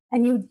neurons.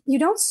 And you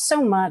don't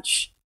so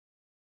much,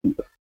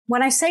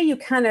 when I say you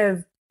kind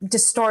of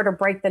distort or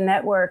break the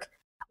network,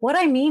 what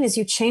I mean is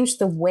you change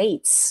the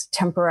weights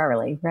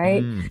temporarily,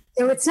 right?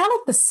 So it's not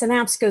like the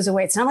synapse goes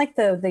away. It's not like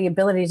the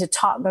ability to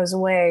talk goes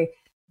away,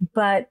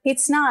 but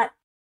it's not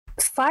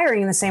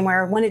firing in the same way.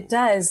 When it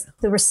does,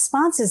 the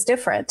response is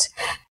different.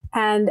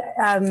 And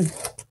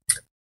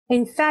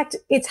in fact,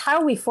 it's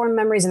how we form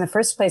memories in the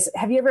first place.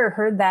 Have you ever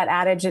heard that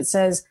adage? It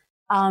says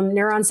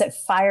neurons that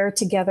fire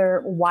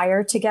together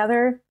wire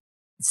together.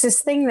 It's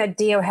this thing that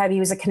Dio Hebbe, who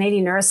was a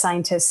Canadian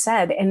neuroscientist,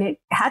 said, and it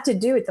had to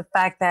do with the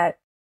fact that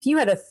if you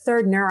had a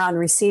third neuron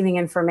receiving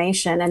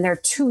information and there are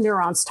two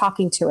neurons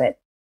talking to it,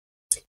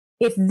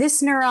 if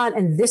this neuron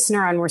and this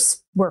neuron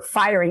were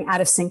firing out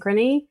of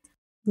synchrony,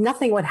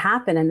 nothing would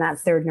happen in that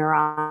third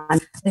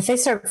neuron. If they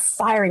start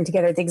firing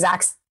together at the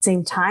exact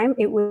same time,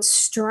 it would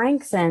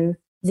strengthen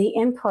the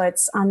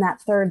inputs on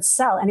that third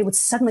cell, and it would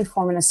suddenly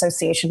form an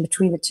association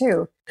between the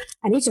two.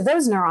 And each of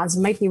those neurons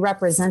might be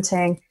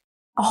representing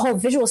a whole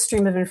visual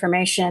stream of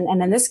information,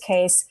 and in this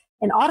case,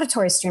 an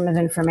auditory stream of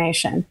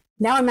information.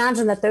 Now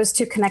imagine that those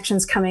two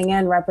connections coming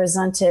in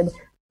represented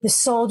the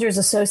soldier's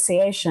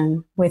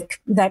association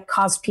that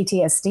caused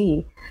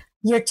PTSD.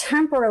 You're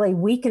temporarily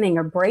weakening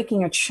or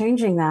breaking or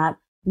changing that.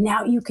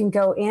 Now you can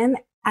go in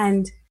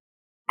and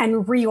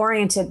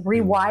reorient it,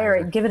 rewire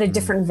it, give it a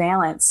different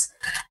valence,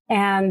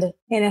 and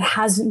it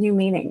has new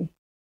meaning.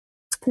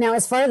 Now,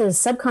 as far as the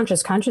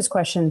subconscious conscious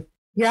question,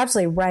 you're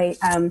absolutely right.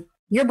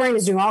 Your brain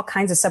is doing all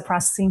kinds of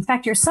sub-processing. In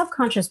fact, your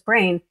subconscious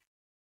brain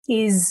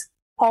is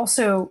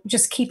also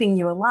just keeping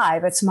you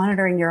alive. It's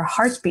monitoring your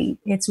heartbeat.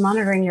 It's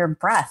monitoring your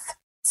breath.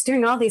 It's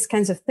doing all these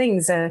kinds of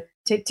things to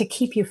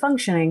keep you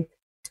functioning.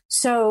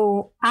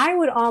 So I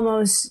would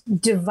almost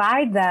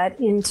divide that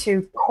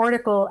into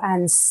cortical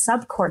and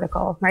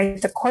subcortical,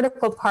 right? The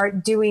cortical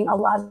part doing a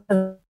lot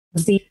of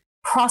the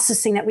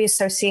processing that we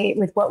associate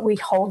with what we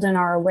hold in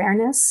our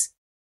awareness.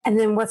 And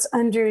then what's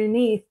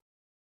underneath,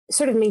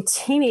 sort of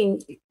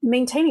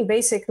maintaining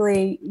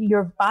basically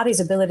your body's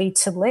ability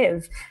to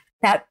live.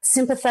 That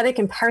sympathetic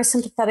and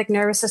parasympathetic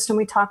nervous system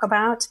we talk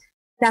about,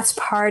 that's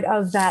part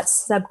of that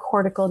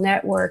subcortical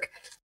network.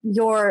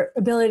 Your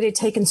ability to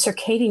take in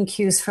circadian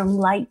cues from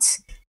light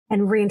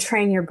and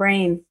retrain your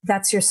brain,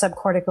 that's your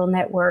subcortical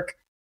network.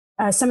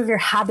 Some of your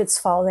habits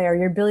fall there,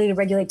 your ability to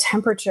regulate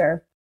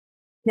temperature.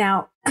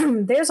 Now,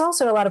 there's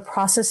also a lot of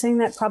processing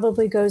that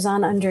probably goes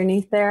on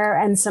underneath there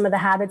and some of the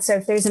habits. So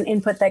if there's an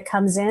input that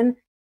comes in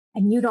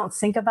and you don't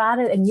think about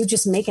it and you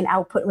just make an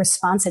output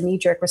response, a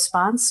knee-jerk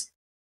response,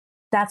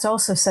 that's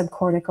also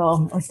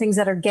subcortical, or things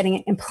that are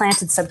getting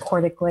implanted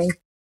subcortically.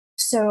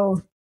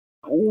 So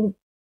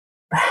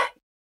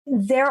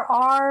there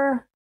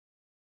are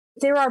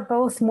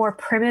both more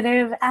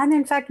primitive and,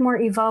 in fact, more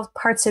evolved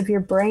parts of your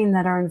brain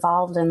that are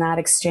involved in that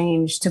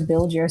exchange to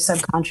build your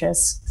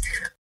subconscious.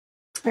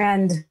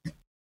 And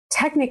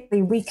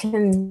technically, we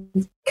can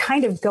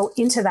kind of go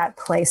into that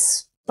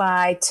place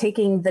by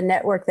taking the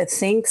network that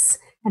thinks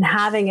and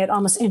having it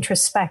almost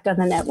introspect on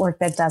the network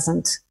that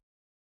doesn't.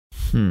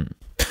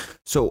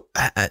 So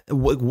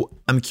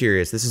I'm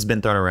curious, this has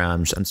been thrown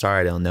around. I'm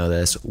sorry I don't know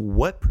this.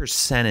 What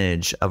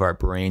percentage of our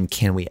brain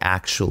can we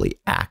actually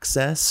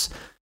access?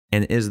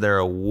 And is there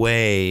a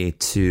way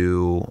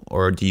to,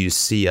 or do you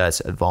see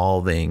us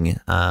evolving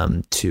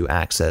to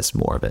access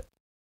more of it?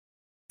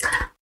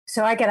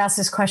 So I get asked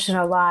this question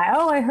a lot.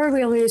 Oh, I heard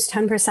we only use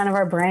 10% of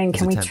our brain.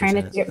 Can we train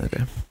it?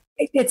 Okay.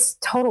 It's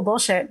total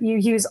bullshit. You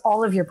use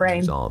all of your brain.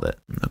 Use all of it.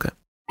 Okay.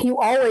 You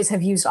always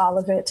have used all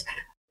of it.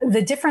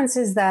 The difference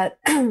is that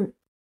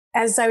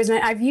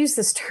I've used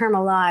this term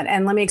a lot,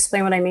 and let me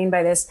explain what I mean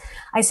by this.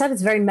 I said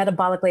it's very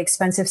metabolically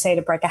expensive, say,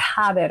 to break a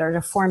habit or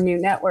to form new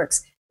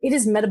networks. It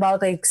is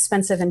metabolically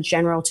expensive in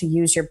general to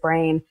use your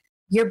brain.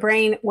 Your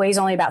brain weighs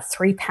only about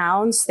 3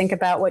 pounds. Think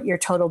about what your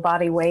total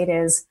body weight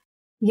is.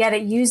 Yet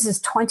it uses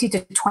 20 to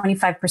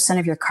 25%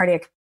 of your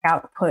cardiac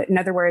output. In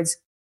other words,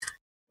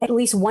 at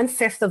least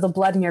 1/5 of the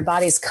blood in your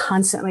body is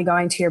constantly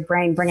going to your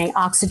brain, bringing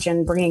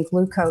oxygen, bringing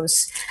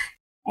glucose.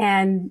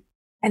 And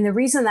the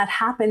reason that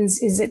happens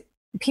is that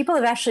people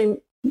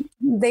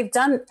they've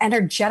done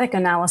energetic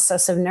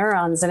analysis of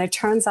neurons, and it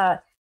turns out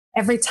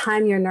every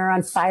time your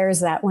neuron fires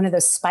that one of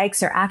those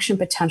spikes or action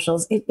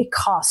potentials, it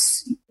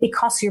costs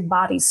your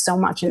body so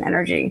much in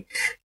energy.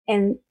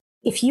 And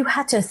if you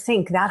had to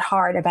think that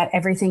hard about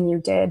everything you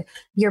did,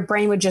 your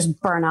brain would just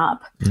burn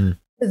up.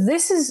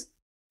 This is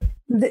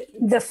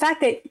the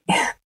fact that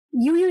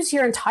you use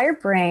your entire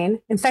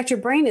brain. In fact, your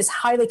brain is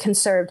highly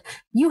conserved.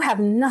 You have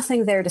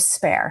nothing there to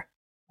spare,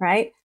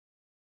 right?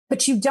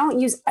 But you don't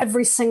use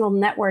every single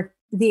network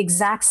the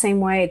exact same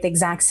way at the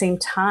exact same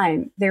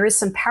time. There is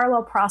some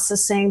parallel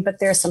processing, but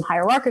there's some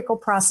hierarchical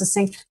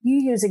processing. You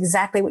use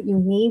exactly what you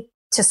need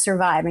to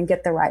survive and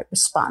get the right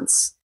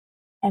response.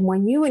 And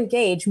when you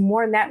engage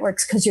more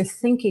networks because you're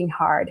thinking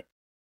hard,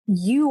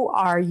 you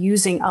are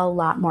using a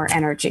lot more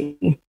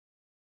energy.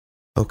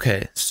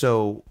 Okay,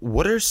 so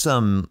what are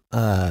some,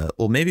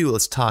 maybe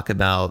let's talk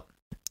about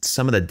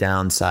some of the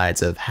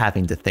downsides of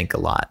having to think a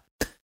lot.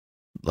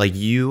 Like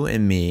you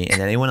and me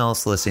and anyone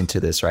else listening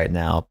to this right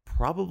now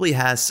probably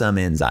has some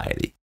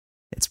anxiety.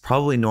 It's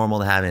probably normal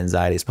to have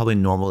anxiety. It's probably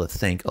normal to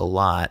think a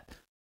lot.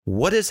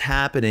 What is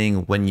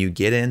happening when you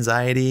get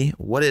anxiety?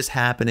 What is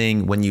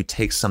happening when you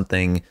take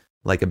something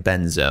like a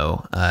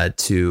benzo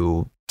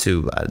to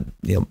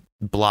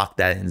block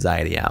that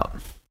anxiety out?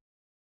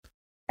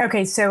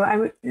 Okay,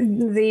 so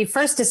the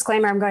first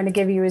disclaimer I'm going to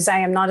give you is I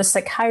am not a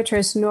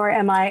psychiatrist, nor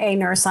am I a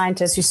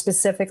neuroscientist who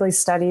specifically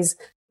studies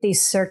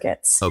these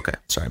circuits. Okay,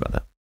 sorry about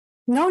that.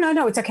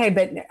 No, it's okay.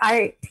 But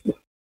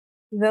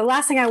the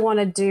last thing I want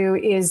to do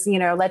is,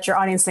 let your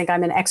audience think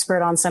I'm an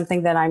expert on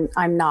something that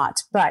I'm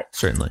not. But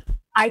certainly,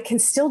 I can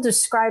still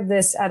describe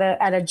this at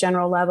a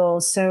general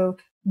level. So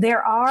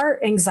there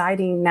are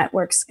anxiety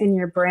networks in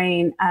your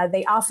brain.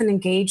 They often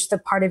engage the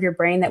part of your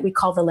brain that we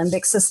call the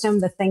limbic system,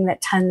 the thing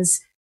that tends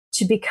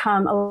to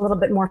become a little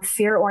bit more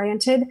fear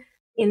oriented.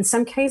 In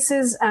some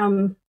cases,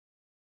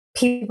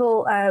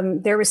 people,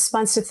 their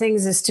response to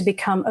things is to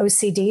become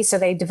OCD. So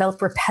they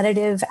develop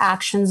repetitive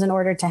actions in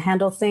order to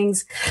handle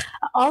things.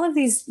 All of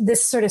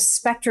this sort of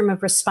spectrum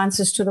of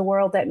responses to the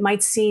world that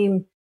might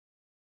seem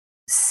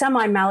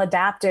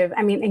semi-maladaptive.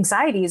 I mean,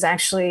 anxiety is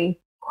actually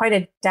quite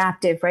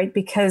adaptive, right?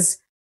 Because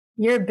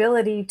your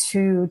ability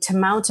to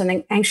mount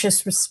an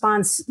anxious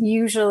response,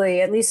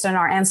 usually, at least in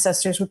our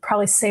ancestors, would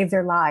probably save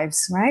their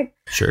lives, right?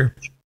 Sure.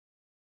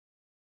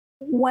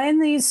 When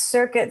these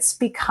circuits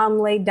become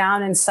laid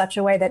down in such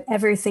a way that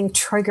everything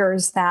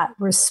triggers that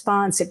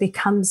response, it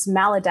becomes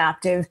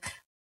maladaptive.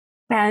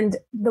 And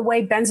the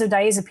way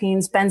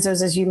benzodiazepines,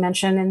 benzos, as you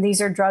mentioned, and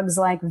these are drugs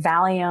like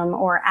Valium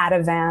or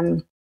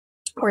Ativan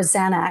or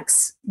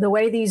Xanax, the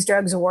way these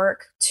drugs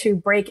work to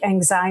break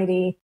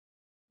anxiety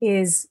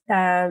is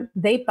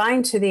they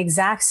bind to the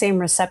exact same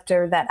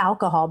receptor that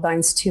alcohol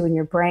binds to in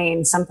your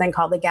brain, something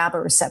called the GABA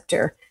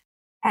receptor.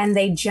 And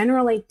they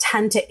generally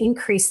tend to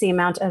increase the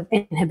amount of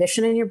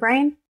inhibition in your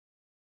brain.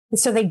 And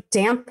so they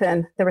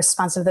dampen the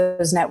response of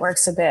those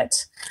networks a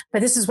bit.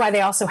 But this is why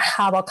they also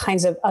have all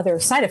kinds of other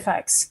side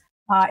effects.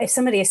 If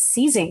somebody is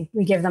seizing,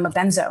 we give them a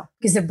benzo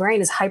because their brain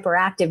is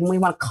hyperactive and we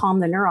want to calm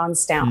the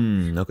neurons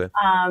down. Okay.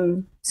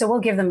 So we'll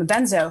give them a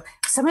benzo.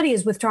 If somebody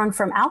is withdrawn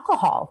from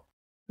alcohol,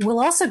 we'll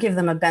also give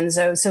them a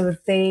benzo so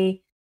that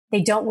they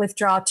don't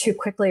withdraw too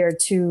quickly or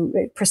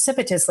too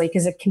precipitously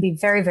because it can be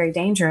very, very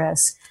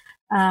dangerous.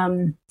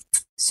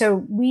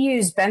 So we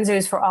use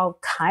benzos for all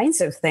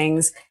kinds of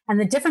things, and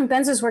the different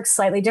benzos work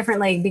slightly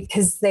differently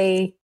because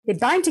they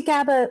bind to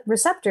GABA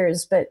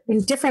receptors, but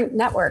in different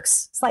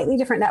networks, slightly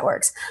different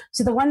networks.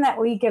 So the one that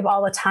we give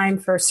all the time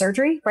for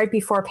surgery, right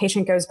before a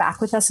patient goes back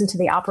with us into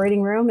the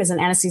operating room as an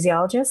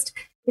anesthesiologist,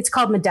 it's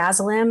called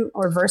midazolam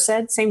or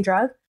Versed, same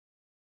drug.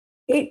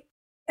 It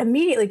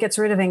immediately gets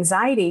rid of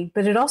anxiety,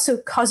 but it also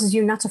causes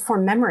you not to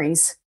form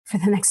memories for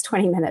the next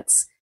 20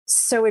 minutes.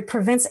 So it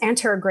prevents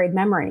anterograde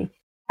memory.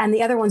 And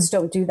the other ones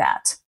don't do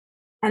that.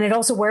 And it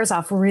also wears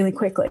off really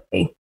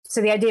quickly. So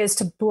the idea is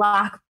to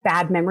block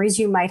bad memories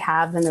you might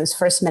have in those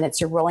first minutes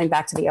you're rolling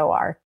back to the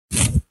OR.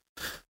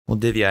 Well,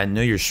 Divya, I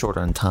know you're short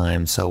on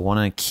time, so I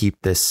want to keep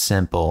this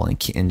simple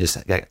and just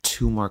I got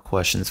two more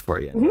questions for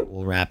you. Mm-hmm.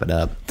 We'll wrap it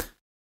up.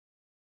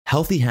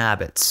 Healthy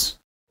habits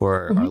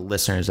for our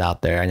listeners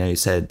out there. I know you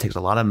said it takes a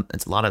lot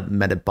of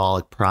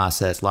metabolic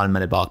process, a lot of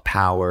metabolic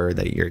power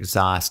that you're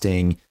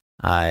exhausting.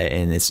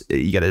 And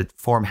you got to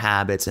form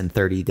habits in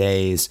 30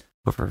 days.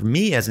 But for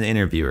me as an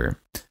interviewer,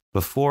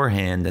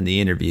 beforehand in the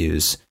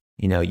interviews,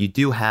 you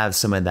do have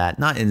some of that,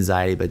 not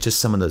anxiety, but just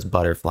some of those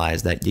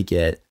butterflies that you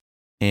get.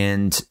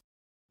 And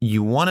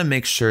you want to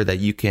make sure that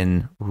you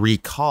can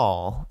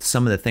recall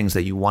some of the things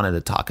that you wanted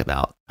to talk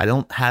about. I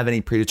don't have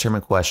any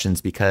predetermined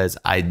questions because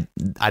I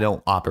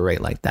don't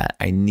operate like that.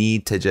 I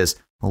need to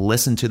just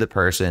listen to the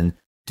person,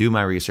 do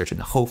my research,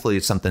 and hopefully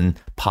something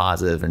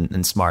positive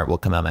and smart will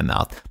come out of my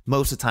mouth.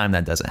 Most of the time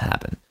that doesn't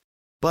happen.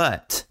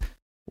 But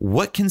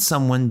what can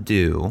someone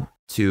do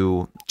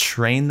to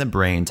train the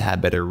brain to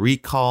have better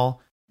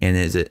recall? And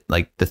is it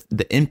like the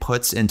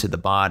inputs into the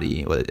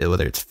body,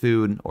 whether it's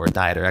food or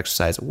diet or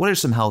exercise? What are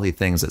some healthy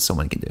things that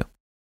someone can do?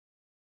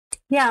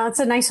 Yeah, that's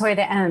a nice way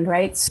to end,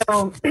 right?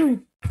 So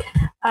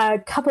a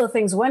couple of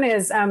things. One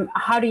is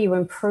how do you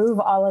improve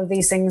all of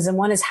these things? And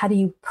one is how do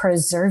you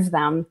preserve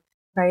them?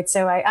 Right.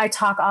 So I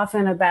talk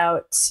often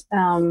about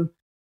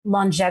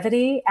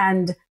longevity.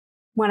 And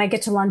when I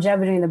get to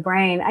longevity in the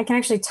brain, I can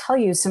actually tell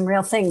you some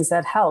real things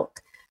that help.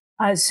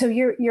 So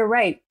you're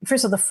right.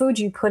 First of all, the food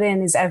you put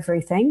in is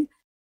everything.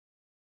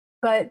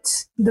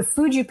 But the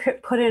food you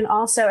put in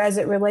also as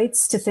it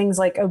relates to things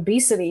like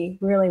obesity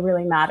really,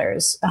 really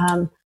matters.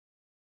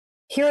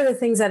 Here are the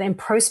things that in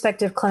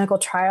prospective clinical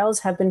trials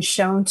have been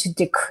shown to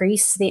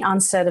decrease the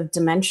onset of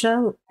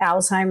dementia,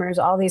 Alzheimer's,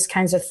 all these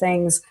kinds of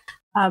things.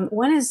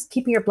 One is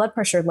keeping your blood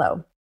pressure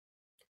low.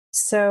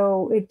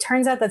 So it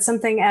turns out that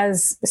something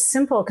as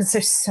simple, because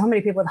there's so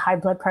many people with high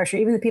blood pressure,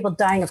 even the people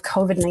dying of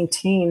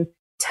COVID-19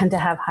 tend to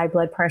have high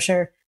blood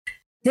pressure.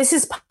 This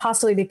is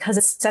possibly because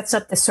it sets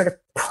up this sort of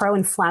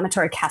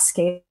pro-inflammatory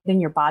cascade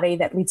in your body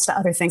that leads to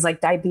other things like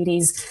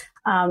diabetes,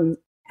 and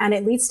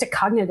it leads to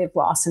cognitive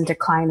loss and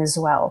decline as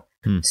well.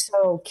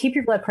 So keep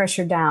your blood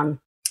pressure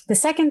down. The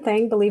second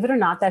thing, believe it or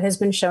not, that has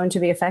been shown to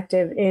be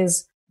effective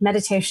is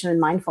meditation and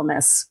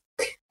mindfulness.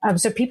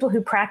 So people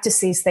who practice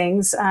these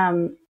things,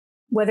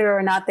 whether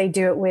or not they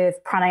do it with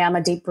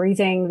pranayama, deep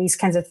breathing, these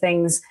kinds of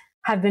things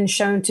have been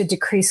shown to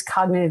decrease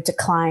cognitive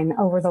decline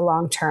over the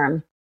long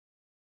term.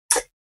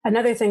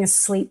 Another thing is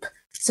sleep.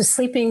 So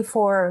sleeping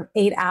for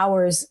 8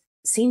 hours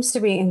seems to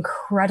be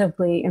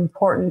incredibly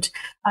important.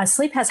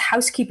 Sleep has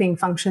housekeeping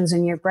functions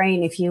in your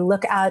brain. If you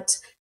look at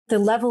the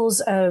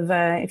levels of,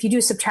 if you do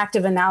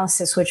subtractive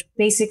analysis, which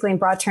basically in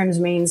broad terms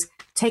means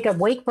take a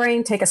wake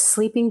brain, take a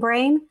sleeping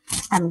brain,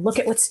 and look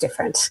at what's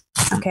different.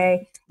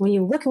 Okay. when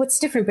you look at what's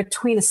different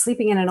between a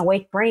sleeping and an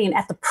awake brain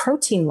at the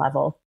protein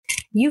level,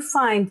 you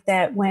find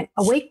that when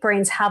awake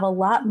brains have a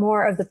lot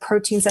more of the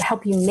proteins that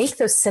help you make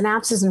those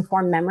synapses and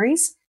form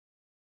memories,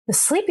 the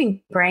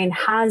sleeping brain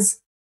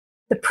has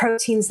the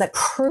proteins that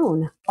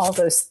prune all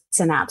those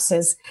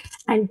synapses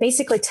and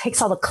basically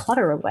takes all the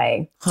clutter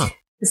away.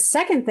 The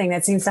second thing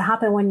that seems to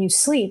happen when you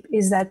sleep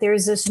is that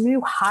there's this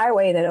new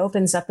highway that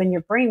opens up in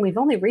your brain. We've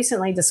only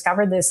recently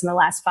discovered this in the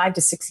last 5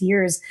 to 6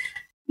 years.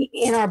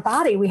 In our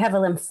body, we have a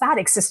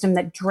lymphatic system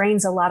that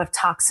drains a lot of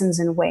toxins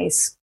and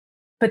waste.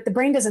 But the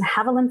brain doesn't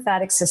have a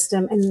lymphatic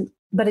system,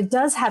 but it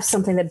does have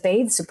something that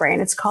bathes the brain.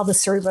 It's called the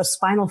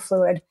cerebrospinal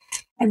fluid.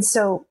 And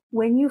so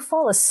when you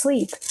fall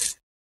asleep,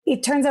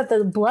 it turns out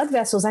the blood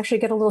vessels actually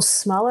get a little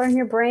smaller in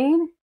your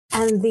brain,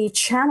 and the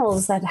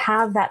channels that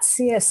have that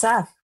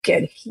CSF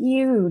get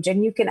huge,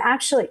 and you can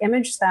actually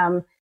image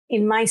them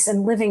in mice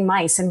and living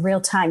mice in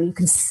real time. You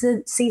can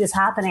see this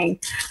happening.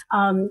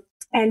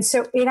 And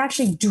so it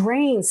actually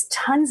drains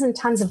tons and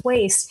tons of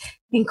waste,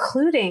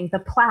 including the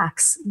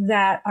plaques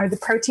that are the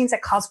proteins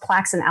that cause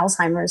plaques in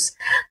Alzheimer's.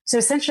 So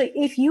essentially,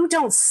 if you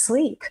don't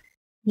sleep,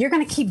 you're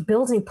going to keep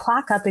building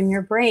plaque up in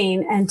your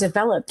brain and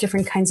develop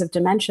different kinds of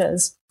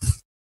dementias.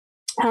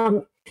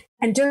 And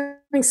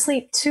during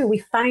sleep, too, we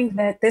find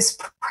that this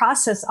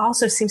process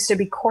also seems to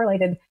be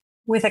correlated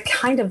with a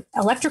kind of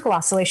electrical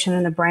oscillation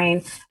in the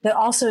brain that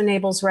also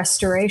enables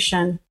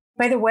restoration.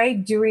 By the way,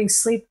 during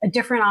sleep, a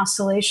different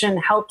oscillation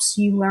helps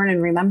you learn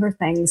and remember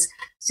things.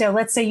 So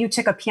let's say you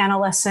took a piano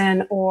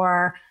lesson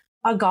or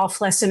a golf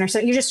lesson or so,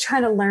 you're just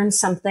trying to learn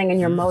something in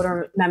your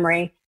motor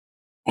memory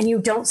and you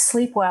don't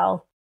sleep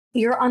well,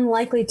 you're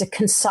unlikely to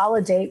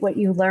consolidate what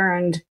you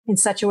learned in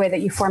such a way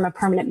that you form a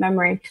permanent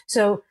memory.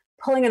 So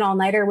pulling an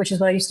all-nighter, which is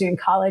what I used to do in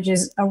college,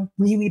 is a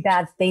really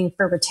bad thing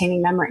for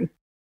retaining memory.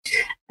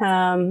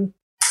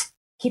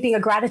 Keeping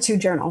a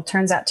gratitude journal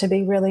turns out to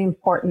be really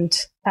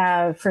important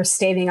for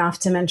staving off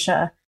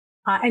dementia.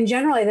 And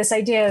generally, this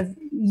idea of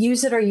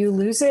use it or you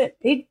lose it,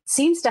 it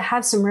seems to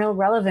have some real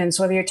relevance,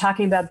 whether you're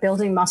talking about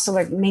building muscle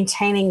or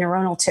maintaining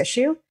neuronal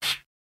tissue.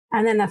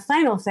 And then the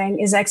final thing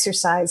is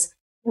exercise.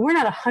 And we're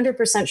not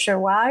 100% sure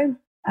why.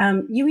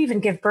 You even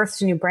give birth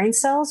to new brain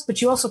cells,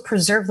 but you also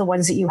preserve the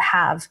ones that you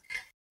have.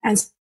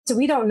 And so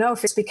we don't know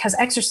if it's because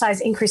exercise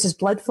increases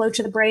blood flow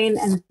to the brain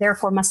and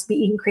therefore must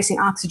be increasing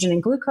oxygen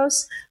and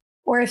glucose,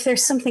 or if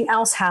there's something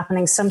else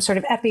happening, some sort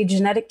of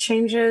epigenetic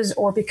changes,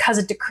 or because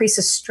it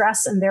decreases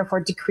stress and therefore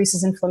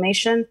decreases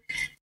inflammation.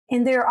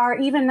 And there are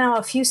even now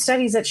a few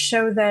studies that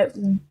show that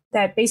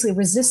basically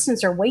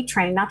resistance or weight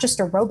training, not just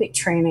aerobic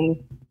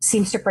training,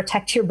 seems to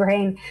protect your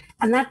brain.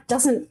 And that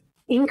doesn't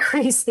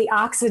increase the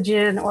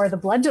oxygen or the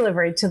blood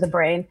delivery to the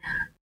brain.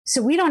 So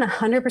we don't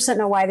 100%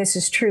 know why this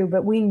is true,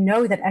 but we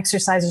know that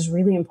exercise is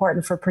really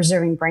important for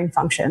preserving brain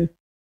function.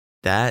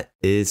 That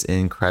is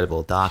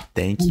incredible, Doc.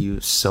 Thank you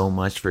so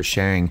much for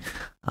sharing.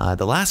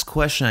 The last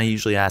question I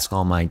usually ask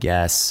all my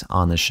guests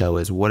on the show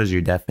is, what is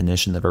your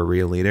definition of a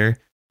real leader?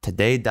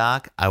 Today,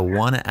 Doc, I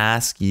want to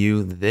ask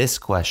you this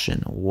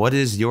question. What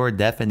is your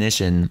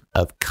definition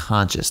of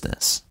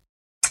consciousness?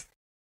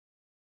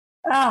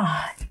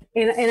 In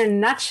a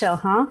nutshell,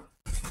 huh?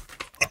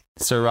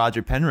 Sir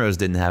Roger Penrose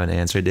didn't have an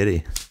answer, did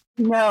he?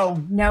 No,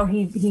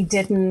 he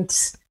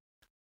didn't.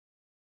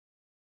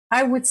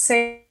 I would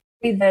say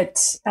that,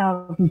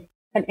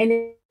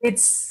 and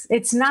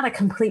it's not a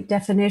complete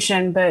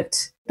definition,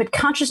 but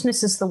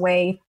consciousness is the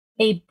way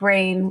a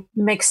brain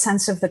makes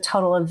sense of the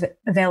total of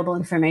available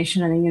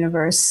information in the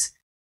universe.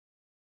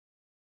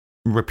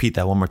 Repeat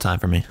that one more time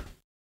for me.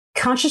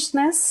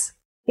 Consciousness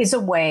is a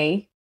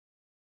way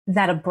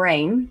that a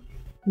brain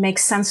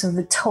makes sense of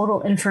the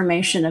total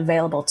information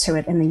available to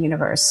it in the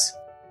universe.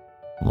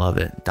 Love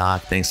it.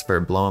 Doc, thanks for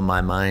blowing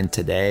my mind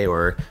today,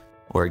 or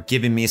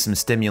giving me some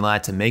stimuli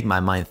to make my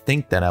mind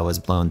think that I was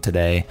blown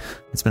today.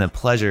 It's been a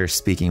pleasure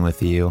speaking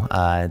with you.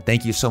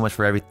 Thank you so much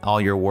for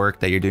all your work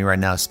that you're doing right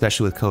now,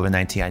 especially with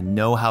COVID-19. I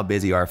know how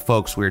busy you are,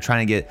 folks. We were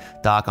trying to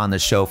get Doc on the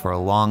show for a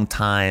long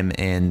time,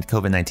 and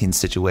COVID-19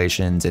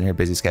 situations and her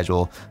busy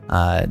schedule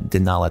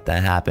did not let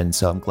that happen.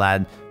 So I'm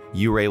glad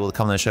you were able to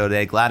come on the show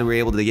today. Glad we were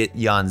able to get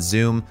you on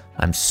Zoom.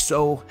 I'm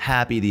so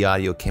happy the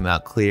audio came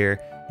out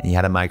clear and you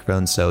had a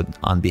microphone. So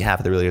on behalf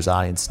of the Real Leaders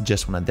audience,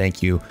 just want to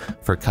thank you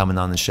for coming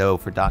on the show.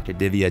 For Dr.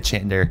 Divya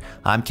Chander,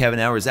 I'm Kevin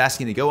Edwards,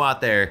 asking you to go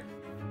out there,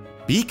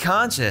 be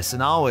conscious,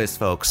 and always,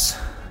 folks,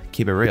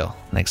 keep it real.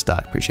 Thanks,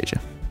 Doc. Appreciate you.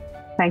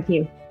 Thank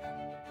you.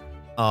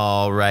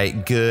 All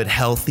right, good,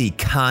 healthy,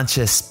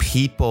 conscious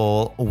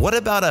people. What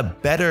about a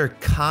better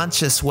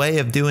conscious way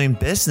of doing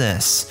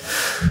business?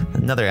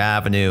 Another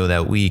avenue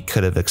that we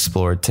could have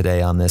explored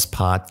today on this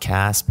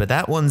podcast, but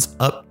that one's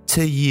up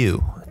to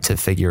you to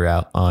figure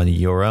out on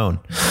your own.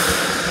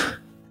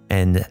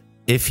 And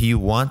if you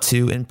want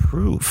to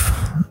improve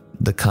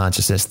the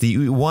consciousness,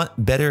 you want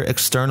better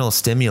external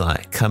stimuli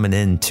coming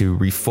in to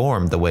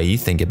reform the way you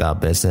think about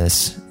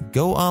business,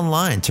 go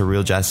online to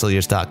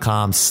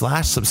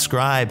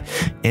realjazzleaders.com/subscribe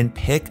and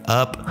pick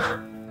up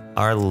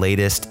our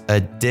latest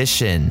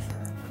edition.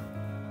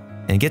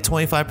 and get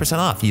 25%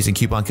 off using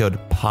coupon code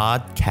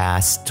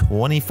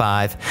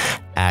podcast25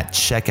 at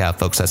checkout,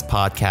 folks. That's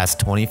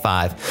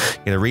podcast25.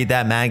 You're going to read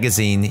that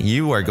magazine.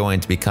 You are going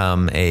to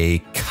become a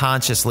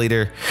conscious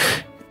leader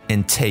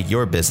and take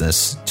your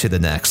business to the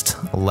next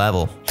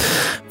level.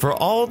 For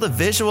all the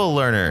visual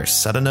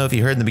learners, I don't know if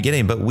you heard in the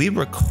beginning, but we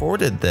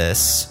recorded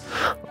this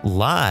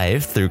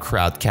live through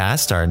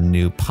Crowdcast, our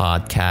new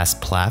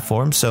podcast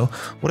platform. So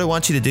what I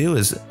want you to do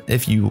is,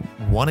 if you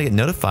want to get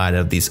notified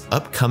of these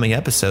upcoming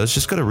episodes,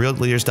 just go to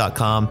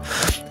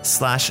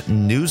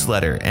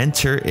realleaders.com/newsletter,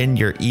 enter in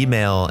your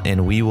email,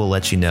 and we will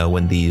let you know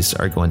when these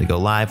are going to go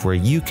live, where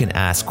you can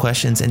ask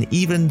questions and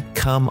even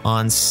come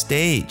on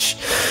stage.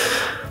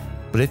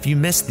 But if you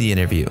missed the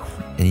interview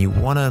and you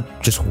want to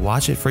just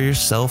watch it for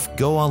yourself,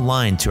 go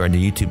online to our new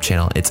YouTube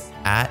channel. It's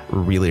at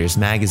Real Leaders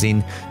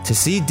Magazine to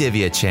see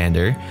Divya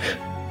Chander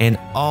and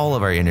all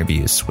of our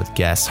interviews with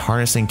guests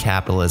harnessing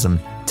capitalism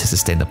to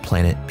sustain the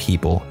planet,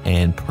 people,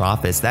 and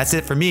profits. That's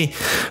it for me.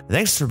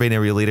 Thanks for being a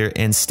real leader,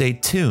 and stay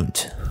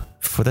tuned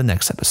for the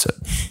next episode.